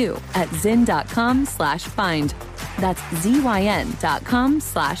near you at zyn.com/find. That's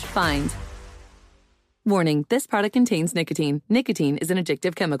ZYN.com/find. Warning, this product contains nicotine. Nicotine is an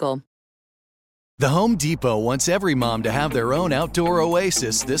addictive chemical. The Home Depot wants every mom to have their own outdoor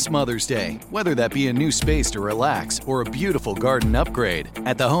oasis this Mother's Day, whether that be a new space to relax or a beautiful garden upgrade.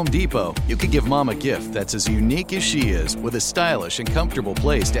 At the Home Depot, you can give mom a gift that's as unique as she is, with a stylish and comfortable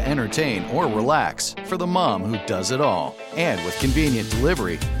place to entertain or relax for the mom who does it all. And with convenient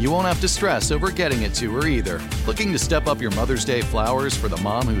delivery, you won't have to stress over getting it to her either. Looking to step up your Mother's Day flowers for the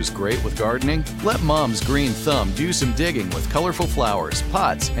mom who's great with gardening? Let Mom's Green Thumb do some digging with colorful flowers,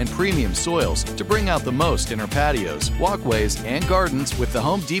 pots, and premium soils to bring out the most in her patios, walkways, and gardens with the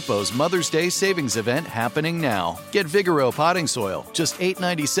Home Depot's Mother's Day savings event happening now. Get Vigoro potting soil, just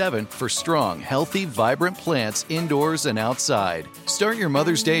 $8.97 for strong, healthy, vibrant plants indoors and outside. Start your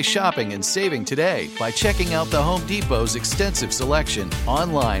Mother's Day shopping and saving today by checking out the Home Depot's extensive selection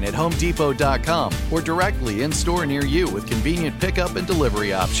online at homedepot.com or directly in store near you with convenient pickup and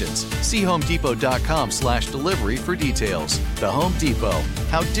delivery options. See homedepot.com/delivery for details. The Home Depot,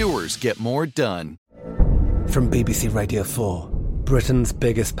 how doers get more done. From BBC Radio 4, Britain's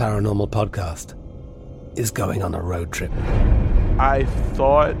biggest paranormal podcast is going on a road trip. I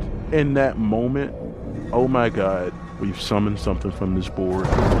thought in that moment, oh my God, we've summoned something from this board.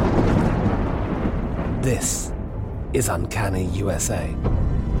 This is Uncanny USA.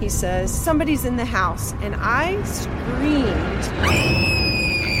 He says, somebody's in the house, and I screamed.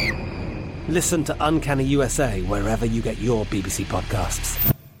 Listen to Uncanny USA wherever you get your BBC podcasts,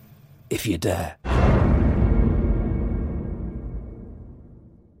 if you dare.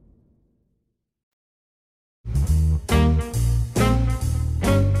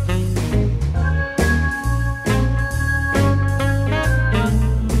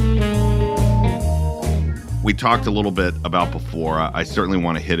 We talked a little bit about before. I certainly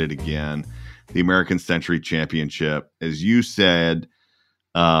want to hit it again. The American Century Championship, as you said,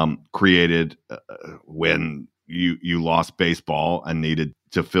 created when you lost baseball and needed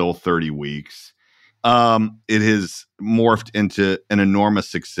to fill 30 weeks. It has morphed into an enormous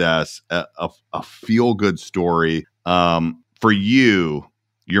success, a feel-good story. For you,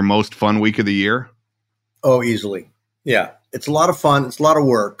 your most fun week of the year? Oh, easily. Yeah. It's a lot of fun. It's a lot of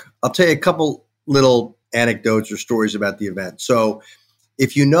work. I'll tell you a couple little anecdotes or stories about the event. So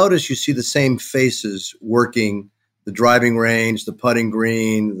if you notice, you see the same faces working the driving range, the putting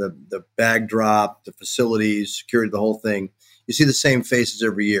green, the bag drop, the facilities, security, the whole thing. You see the same faces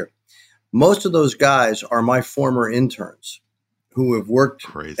every year. Most of those guys are my former interns who have worked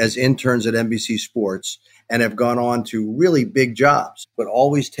as interns at NBC Sports and have gone on to really big jobs, but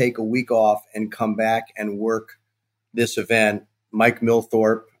always take a week off and come back and work this event. Mike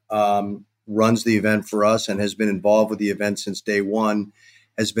Milthorpe runs the event for us and has been involved with the event since day one,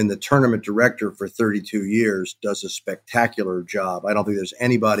 has been the tournament director for 32 years, does a spectacular job. I don't think there's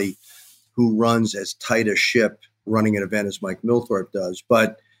anybody who runs as tight a ship running an event as Mike Milthorpe does.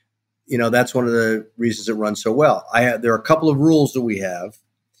 But, you know, that's one of the reasons it runs so well. There are a couple of rules that we have.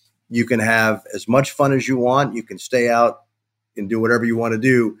 You can have as much fun as you want. You can stay out and do whatever you want to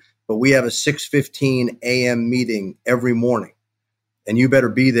do. But we have a 6:15 a.m. meeting every morning. And you better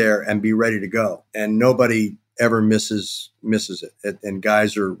be there and be ready to go. And nobody ever misses it. And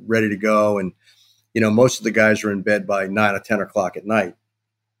guys are ready to go. And, you know, most of the guys are in bed by 9 or 10 o'clock at night.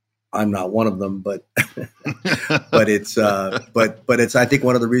 I'm not one of them, but but it's I think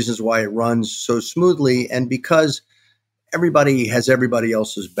one of the reasons why it runs so smoothly, and because everybody has everybody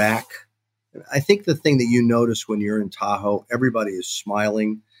else's back. I think the thing that you notice when you're in Tahoe, everybody is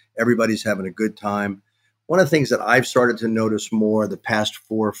smiling, everybody's having a good time. One of the things that I've started to notice more the past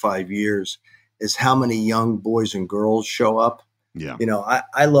 4 or 5 years is how many young boys and girls show up. Yeah. You know,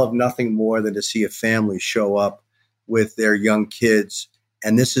 I love nothing more than to see a family show up with their young kids,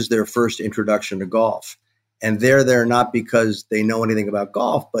 and this is their first introduction to golf. And they're there not because they know anything about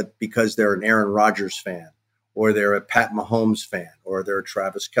golf, but because they're an Aaron Rodgers fan, or they're a Pat Mahomes fan, or they're a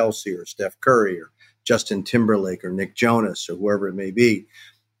Travis Kelce or Steph Curry or Justin Timberlake or Nick Jonas or whoever it may be.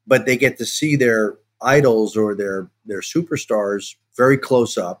 But they get to see their idols or their superstars very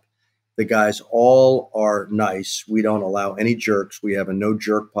close up. The guys all are nice. We don't allow any jerks. We have a no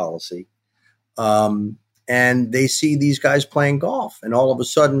jerk policy. And they see these guys playing golf. And all of a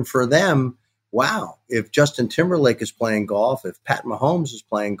sudden for them, wow, if Justin Timberlake is playing golf, if Pat Mahomes is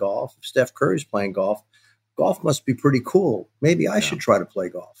playing golf, if Steph Curry is playing golf, golf must be pretty cool. Maybe I should try to play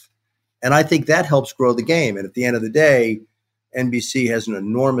golf. And I think that helps grow the game. And at the end of the day, NBC has an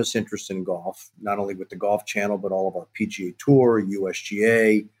enormous interest in golf, not only with the Golf Channel, but all of our PGA Tour,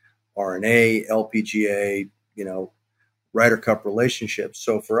 USGA, R&A, LPGA, you know, Ryder Cup relationships.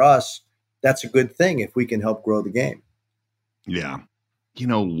 So for us, that's a good thing if we can help grow the game. Yeah. You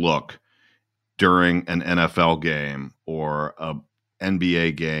know, look, during an NFL game or a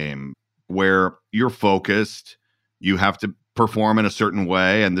NBA game where you're focused, you have to perform in a certain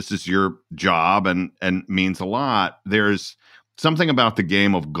way, and this is your job and means a lot. There's something about the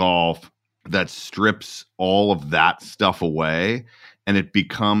game of golf that strips all of that stuff away, and it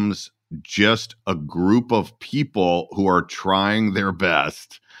becomes just a group of people who are trying their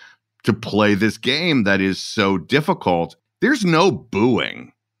best to play this game that is so difficult. There's no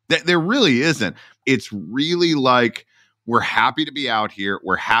booing. There really isn't. It's really like We're happy to be out here.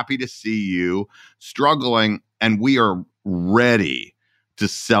 We're happy to see you struggling, and we are ready to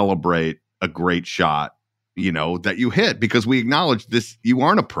celebrate a great shot, that you hit, because we acknowledge this. You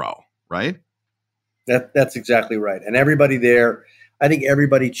aren't a pro, right? That's exactly right. And everybody there, I think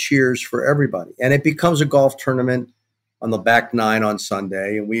everybody cheers for everybody. And it becomes a golf tournament on the back nine on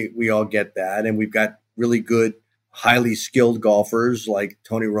Sunday. And we all get that. And we've got really good, highly skilled golfers like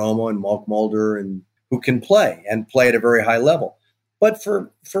Tony Romo and Mark Mulder, and who can play at a very high level. But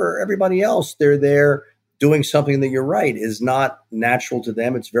for everybody else, they're there doing something that, you're right, is not natural to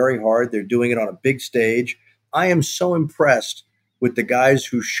them. It's very hard. They're doing it on a big stage. I am so impressed with the guys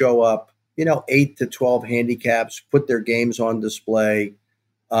who show up, 8 to 12 handicaps, put their games on display.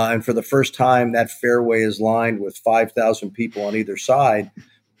 And for the first time, that fairway is lined with 5,000 people on either side.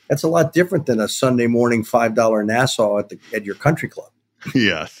 That's a lot different than a Sunday morning $5 Nassau at your country club.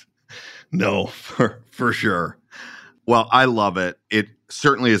 Yes. No, for sure. Well, I love it. It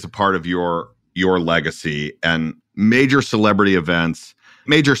certainly is a part of your legacy, and major celebrity events,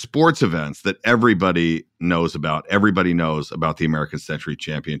 major sports events that everybody knows about. Everybody knows about the American Century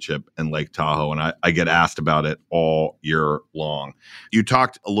Championship and Lake Tahoe, and I get asked about it all year long. You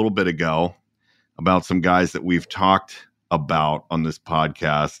talked a little bit ago about some guys that we've talked about on this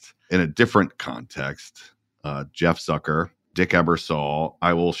podcast in a different context. Jeff Zucker, Dick Ebersol.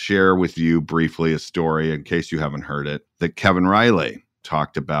 I will share with you briefly a story, in case you haven't heard it, that Kevin Riley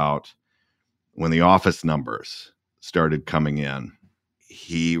talked about when the office numbers started coming in.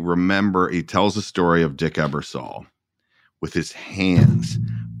 He tells a story of Dick Ebersol with his hands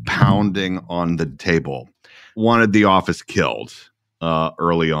pounding on the table, wanted the office killed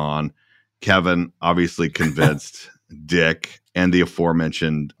early on. Kevin obviously convinced Dick and the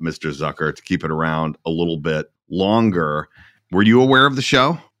aforementioned Mr. Zucker to keep it around a little bit longer. Were you aware of the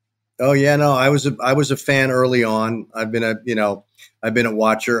show? Oh yeah, no, I was a fan early on. I've been a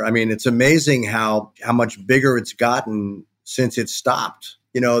watcher. I mean, it's amazing how much bigger it's gotten since it stopped.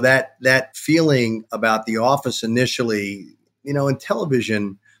 That feeling about The Office initially, in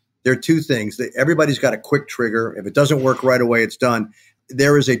television, there are two things. Everybody's got a quick trigger. If it doesn't work right away, it's done.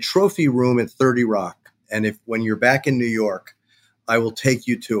 There is a trophy room at 30 Rock. And when you're back in New York, I will take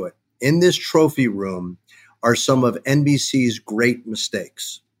you to it. In this trophy room are some of NBC's great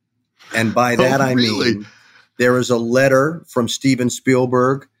mistakes. And by that, I mean, there is a letter from Steven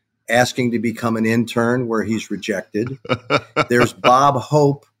Spielberg asking to become an intern where he's rejected. There's Bob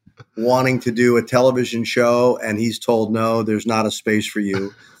Hope wanting to do a television show, and he's told, no, there's not a space for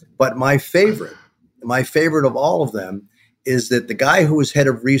you. But my favorite of all of them is that the guy who was head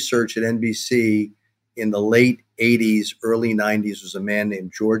of research at NBC in the late 80s, early 90s was a man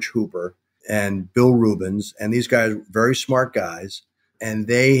named George Hooper and Bill Rubens. And these guys were very smart guys. And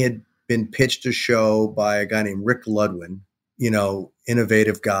they had been pitched a show by a guy named Rick Ludwin,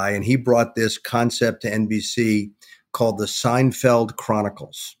 innovative guy. And he brought this concept to NBC called the Seinfeld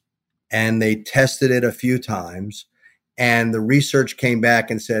Chronicles. And they tested it a few times. And the research came back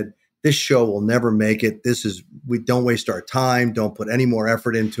and said, this show will never make it. We don't waste our time. Don't put any more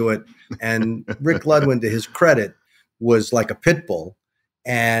effort into it. And Rick Ludwin, to his credit, was like a pit bull.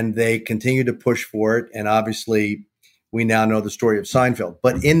 And they continued to push for it. And obviously, we now know the story of Seinfeld.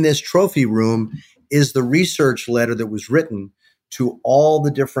 But in this trophy room is the research letter that was written to all the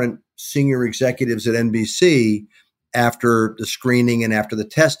different senior executives at NBC after the screening and after the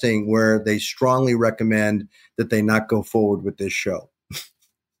testing, where they strongly recommend that they not go forward with this show.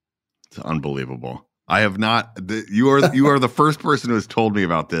 It's unbelievable. I have not. You are the first person who has told me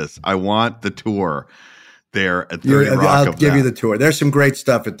about this. I want the tour there at 30 Rock. I'll give you the tour. There's some great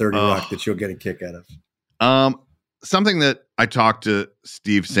stuff at 30 Rock that you'll get a kick out of. Something that I talked to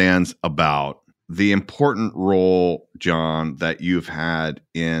Steve Sands about, the important role, Jon, that you've had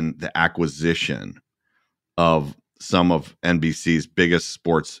in the acquisition of some of NBC's biggest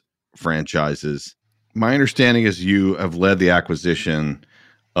sports franchises. My understanding is you have led the acquisition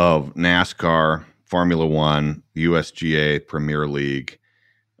of NASCAR, Formula One, USGA, Premier League,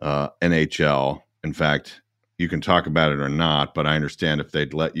 NHL. In fact, you can talk about it or not, but I understand if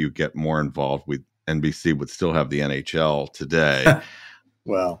they'd let you get more involved, NBC would still have the NHL today.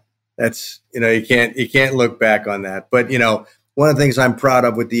 Well, that's, you can't look back on that. But, one of the things I'm proud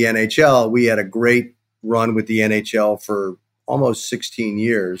of with the NHL, we had a great run with the NHL for almost 16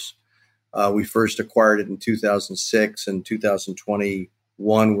 years. We first acquired it in 2006, and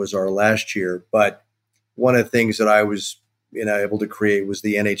 2021 was our last year. But one of the things that I was able to create was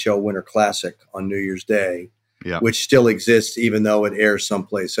the NHL Winter Classic on New Year's Day, which still exists even though it airs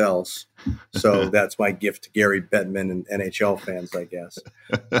someplace else. So that's my gift to Gary Bettman and NHL fans, I guess.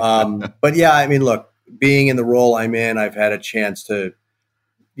 But yeah, I mean, look, being in the role I'm in, I've had a chance to,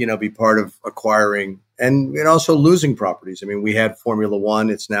 be part of acquiring and also losing properties. I mean, we had Formula One.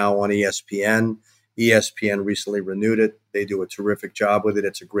 It's now on ESPN. ESPN recently renewed it. They do a terrific job with it.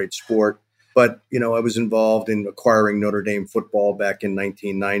 It's a great sport. But, I was involved in acquiring Notre Dame football back in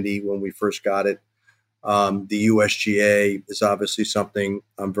 1990 when we first got it. The USGA is obviously something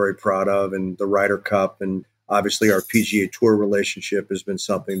I'm very proud of, and the Ryder Cup, and obviously our PGA Tour relationship has been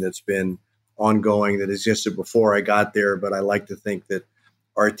something that's been ongoing, that existed before I got there. But I like to think that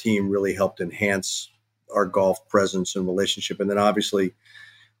our team really helped enhance our golf presence and relationship. And then obviously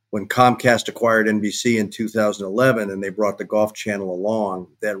when Comcast acquired NBC in 2011 and they brought the Golf Channel along,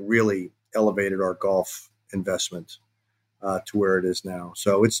 that really elevated our golf investment to where it is now.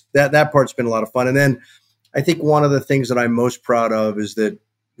 So it's that part's been a lot of fun. And then I think one of the things that I'm most proud of is that,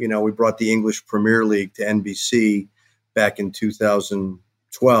 we brought the English Premier League to NBC back in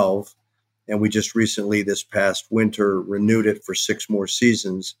 2012. And we just recently, this past winter, renewed it for 6 more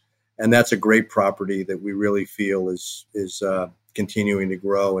seasons. And that's a great property that we really feel is continuing to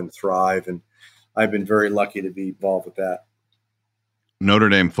grow and thrive. And I've been very lucky to be involved with that. Notre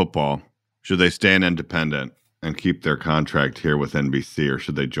Dame football, should they stand independent and keep their contract here with NBC, or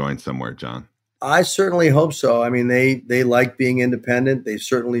should they join somewhere, Jon? I certainly hope so. I mean, they like being independent. They've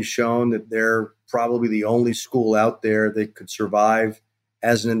certainly shown that they're probably the only school out there that could survive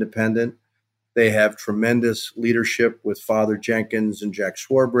as an independent. They have tremendous leadership with Father Jenkins and Jack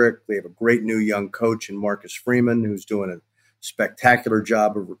Swarbrick. They have a great new young coach in Marcus Freeman, who's doing a spectacular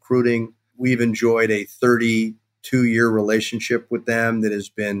job of recruiting. We've enjoyed a 32-year relationship with them that has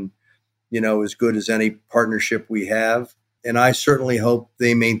been, as good as any partnership we have. And I certainly hope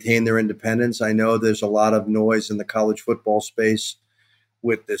they maintain their independence. I know there's a lot of noise in the college football space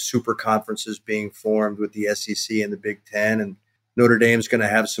with the super conferences being formed with the SEC and the Big Ten, and Notre Dame's going to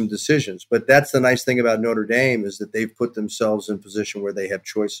have some decisions. But that's the nice thing about Notre Dame, is that they've put themselves in a position where they have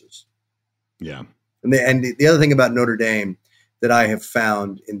choices. Yeah. And the other thing about Notre Dame that I have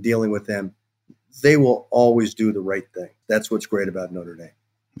found in dealing with them, they will always do the right thing. That's what's great about Notre Dame.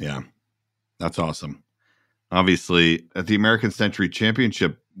 Yeah, that's awesome. Obviously, at the American Century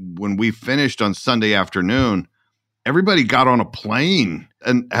Championship, when we finished on Sunday afternoon, everybody got on a plane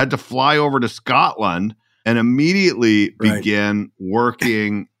and had to fly over to Scotland and immediately began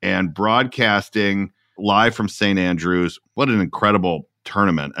working and broadcasting live from St. Andrews. What an incredible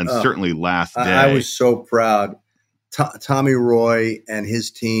tournament, and certainly last day. I was so proud. Tommy Roy and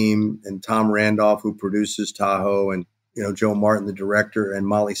his team, and Tom Randolph, who produces Tahoe, and Joe Martin, the director, and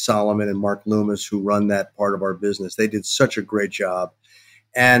Molly Solomon and Mark Loomis, who run that part of our business. They did such a great job.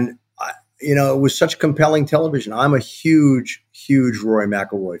 And, it was such compelling television. I'm a huge, huge Rory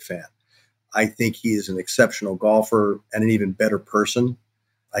McIlroy fan. I think he is an exceptional golfer and an even better person.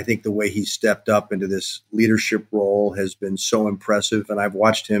 I think the way he stepped up into this leadership role has been so impressive. And I've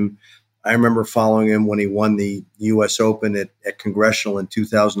watched him. I remember following him when he won the U.S. Open at Congressional in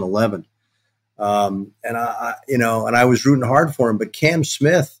 2011. And I was rooting hard for him. But Cam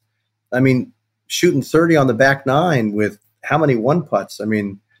Smith, shooting 30 on the back nine with how many one putts?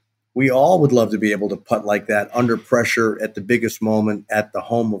 We all would love to be able to putt like that under pressure at the biggest moment at the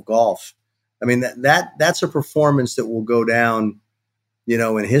home of golf. That's a performance that will go down,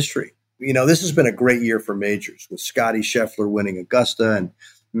 in history. This has been a great year for majors, with Scotty Scheffler winning Augusta and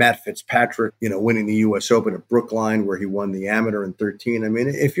Matt Fitzpatrick, winning the U.S. Open at Brookline, where he won the amateur in 13.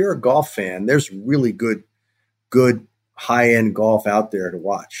 If you're a golf fan, there's really good high-end golf out there to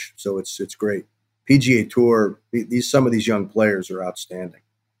watch. So it's great. PGA Tour, some of these young players are outstanding.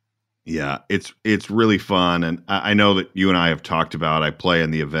 Yeah, it's really fun. And I know that you and I have talked about, I play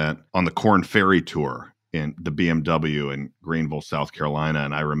in the event on the Korn Ferry Tour in the BMW in Greenville, South Carolina.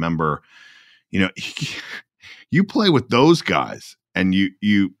 And I remember, you play with those guys and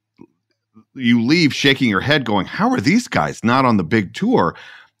you leave shaking your head going, how are these guys not on the big tour?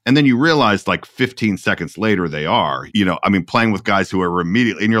 And then you realize like 15 seconds later they are, playing with guys who are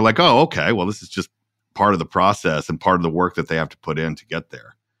immediately, and you're like, oh, okay, well, this is just part of the process and part of the work that they have to put in to get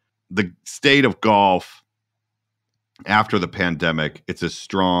there. The state of golf after the pandemic, it's as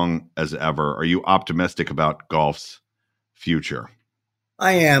strong as ever. Are you optimistic about golf's future?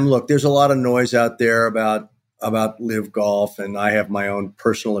 I am. Look, there's a lot of noise out there about live golf, and I have my own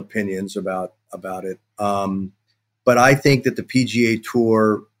personal opinions about it. But I think that the PGA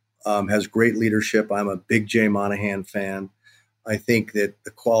Tour has great leadership. I'm a big Jay Monahan fan. I think that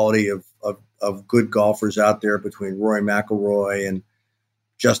the quality of good golfers out there between Rory McIlroy and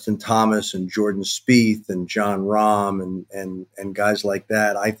Justin Thomas and Jordan Spieth and John Rahm and guys like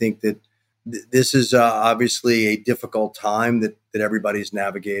that, I think that This is obviously a difficult time that everybody's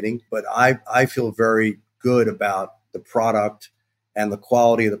navigating, but I feel very good about the product and the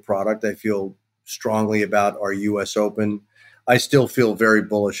quality of the product. I feel strongly about our U.S. Open. I still feel very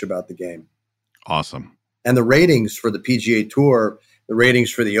bullish about the game. Awesome. And the ratings for the PGA Tour, the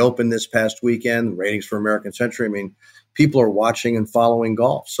ratings for the Open this past weekend, the ratings for American Century, I mean, people are watching and following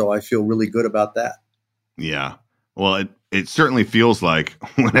golf. So I feel really good about that. Yeah. Well, it certainly feels like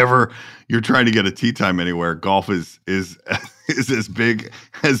whenever you're trying to get a tee time anywhere, golf is as big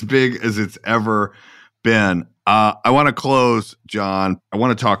as it's ever been. I want to close, Jon. I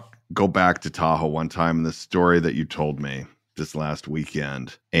want to go back to Tahoe one time and the story that you told me this last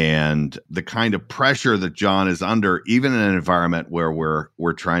weekend and the kind of pressure that Jon is under, even in an environment where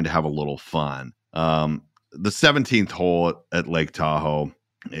we're trying to have a little fun. The 17th hole at Lake Tahoe,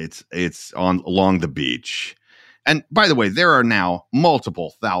 it's along the beach. And by the way, there are now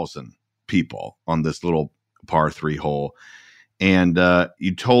multiple thousand people on this little par 3 hole. And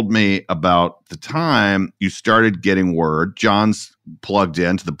you told me about the time you started getting word. Jon's plugged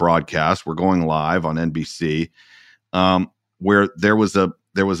into the broadcast. We're going live on NBC, where there was a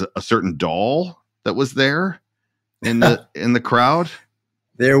certain doll that was there in the crowd.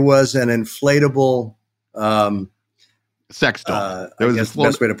 There was an inflatable sex doll. I guess the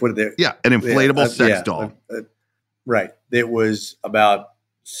best way to put it there. Yeah, an inflatable sex doll. Right. It was about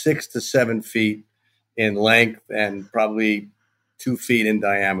 6 to 7 feet in length and probably 2 feet in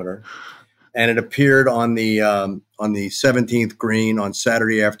diameter. And it appeared on the 17th green on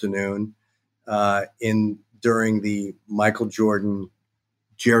Saturday afternoon during the Michael Jordan,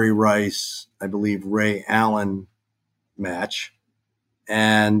 Jerry Rice, I believe Ray Allen match.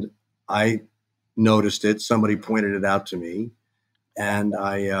 And I noticed it. Somebody pointed it out to me. And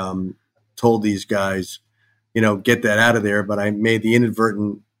I told these guys, get that out of there. But I made the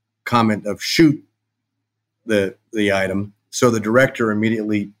inadvertent comment of shoot the item. So the director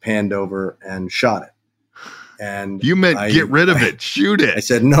immediately panned over and shot it. And you meant get rid of it, shoot it. I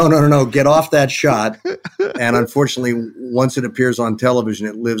said, no, get off that shot. And unfortunately, once it appears on television,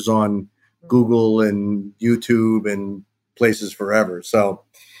 it lives on Google and YouTube and places forever. So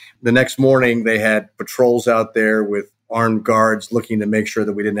the next morning they had patrols out there with armed guards looking to make sure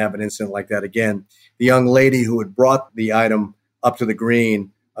that we didn't have an incident like that again. The young lady who had brought the item up to the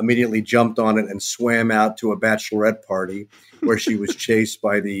green immediately jumped on it and swam out to a bachelorette party where she was chased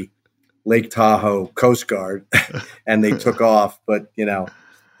by the Lake Tahoe Coast Guard and they took off. But,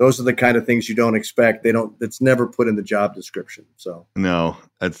 those are the kind of things you don't expect. It's never put in the job description. So no,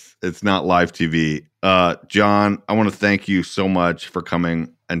 it's not live TV. Jon, I want to thank you so much for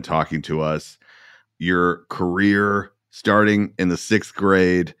coming and talking to us. Your career starting in the 6th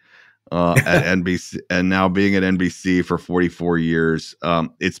grade at NBC and now being at NBC for 44 years.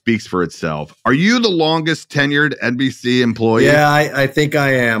 It speaks for itself. Are you the longest tenured NBC employee? Yeah, I think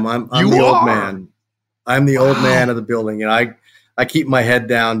I am. I'm the old man. I'm the old man of the building. And I keep my head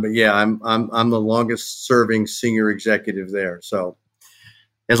down, but yeah, I'm the longest serving senior executive there. So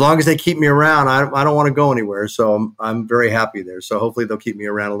as long as they keep me around, I don't want to go anywhere. So I'm very happy there. So hopefully they'll keep me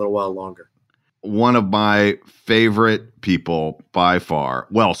around a little while longer. One of my favorite people by far.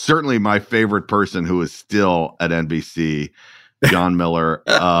 Well, certainly my favorite person who is still at NBC, Jon Miller.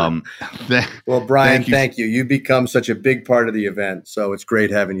 Well, Brian, thank you. You become such a big part of the event. So it's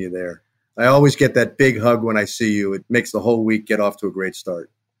great having you there. I always get that big hug when I see you. It makes the whole week get off to a great start.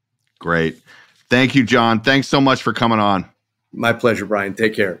 Great. Thank you, Jon. Thanks so much for coming on. My pleasure, Brian.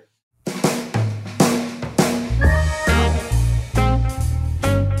 Take care.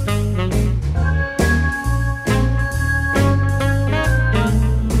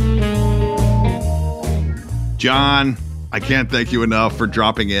 Jon, I can't thank you enough for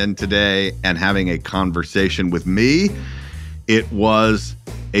dropping in today and having a conversation with me. It was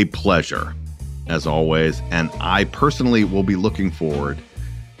a pleasure, as always, and I personally will be looking forward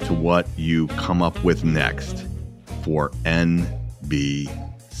to what you come up with next for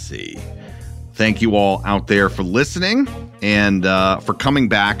NBC. Thank you all out there for listening and for coming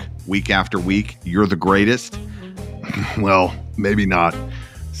back week after week. You're the greatest. Well, maybe not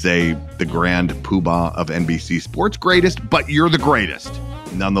say the grand poobah of NBC Sports greatest, but you're the greatest.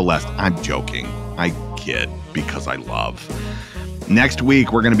 Nonetheless, I'm joking. I kid because I love. Next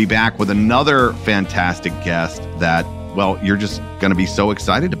week, we're going to be back with another fantastic guest that, well, you're just going to be so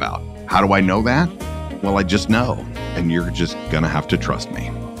excited about. How do I know that? Well, I just know, and you're just going to have to trust me.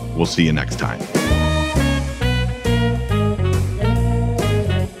 We'll see you next time.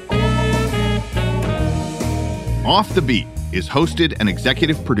 Off the Beat is hosted and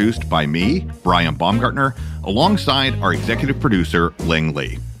executive produced by me, Brian Baumgartner, alongside our executive producer, Ling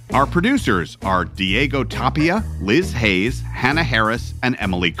Lee. Our producers are Diego Tapia, Liz Hayes, Hannah Harris, and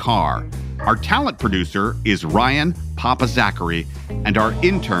Emily Carr. Our talent producer is Ryan Papa Zachary, and our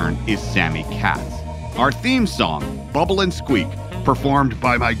intern is Sammy Katz. Our theme song, Bubble and Squeak, performed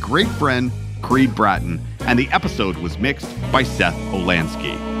by my great friend Creed Bratton, and the episode was mixed by Seth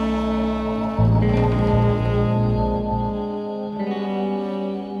Olansky.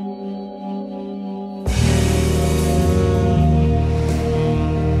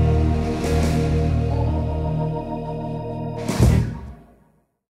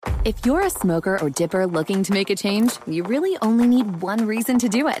 If you're a smoker or dipper looking to make a change, you really only need one reason to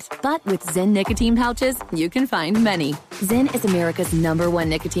do it. But with Zyn nicotine pouches, you can find many. Zyn is America's #1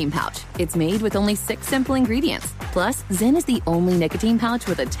 nicotine pouch. It's made with only 6 simple ingredients. Plus, Zyn is the only nicotine pouch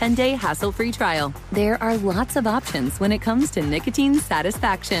with a 10-day hassle-free trial. There are lots of options when it comes to nicotine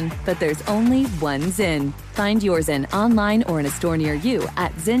satisfaction, but there's only one Zyn. Find your Zyn online or in a store near you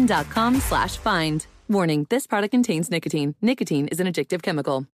at zyn.com/find. Warning, this product contains nicotine. Nicotine is an addictive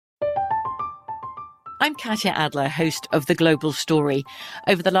chemical. I'm Katya Adler, host of The Global Story.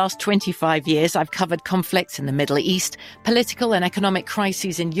 Over the last 25 years, I've covered conflicts in the Middle East, political and economic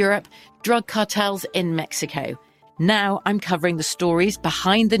crises in Europe, drug cartels in Mexico. Now I'm covering the stories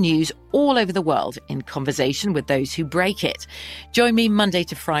behind the news all over the world in conversation with those who break it. Join me Monday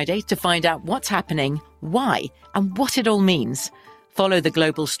to Friday to find out what's happening, why, and what it all means. Follow The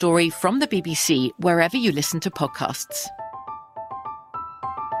Global Story from the BBC wherever you listen to podcasts.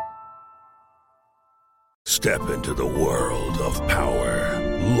 Step into the world of power,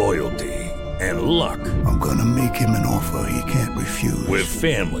 loyalty, and luck. I'm gonna make him an offer he can't refuse. With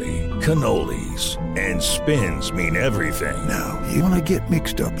family, cannolis, and spins mean everything. Now, you wanna get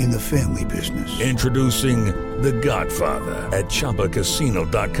mixed up in the family business. Introducing The Godfather at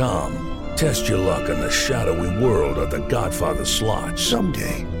ChumbaCasino.com. Test your luck in the shadowy world of The Godfather slot.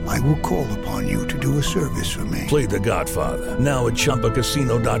 Someday, I will call upon you to do a service for me. Play The Godfather, now at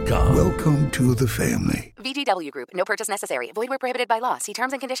ChumbaCasino.com. Welcome to the family. VGW Group. No purchase necessary. Void where prohibited by law. See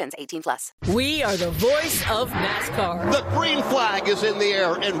terms and conditions. 18+. We are the voice of NASCAR. The green flag is in the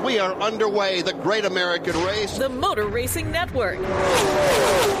air, and we are underway. The Great American Race. The Motor Racing Network.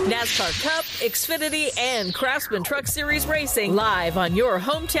 NASCAR Cup, Xfinity, and Craftsman Truck Series Racing live on your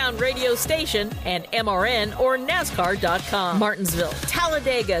hometown radio station and MRN or NASCAR.com. Martinsville,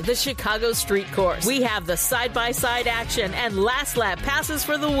 Talladega, the Chicago Street Course. We have the side-by-side action and last lap passes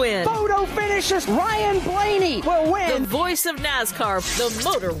for the win. Photo finishes. Ryan Blaney will win. The voice of NASCAR, the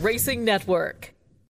Motor Racing Network.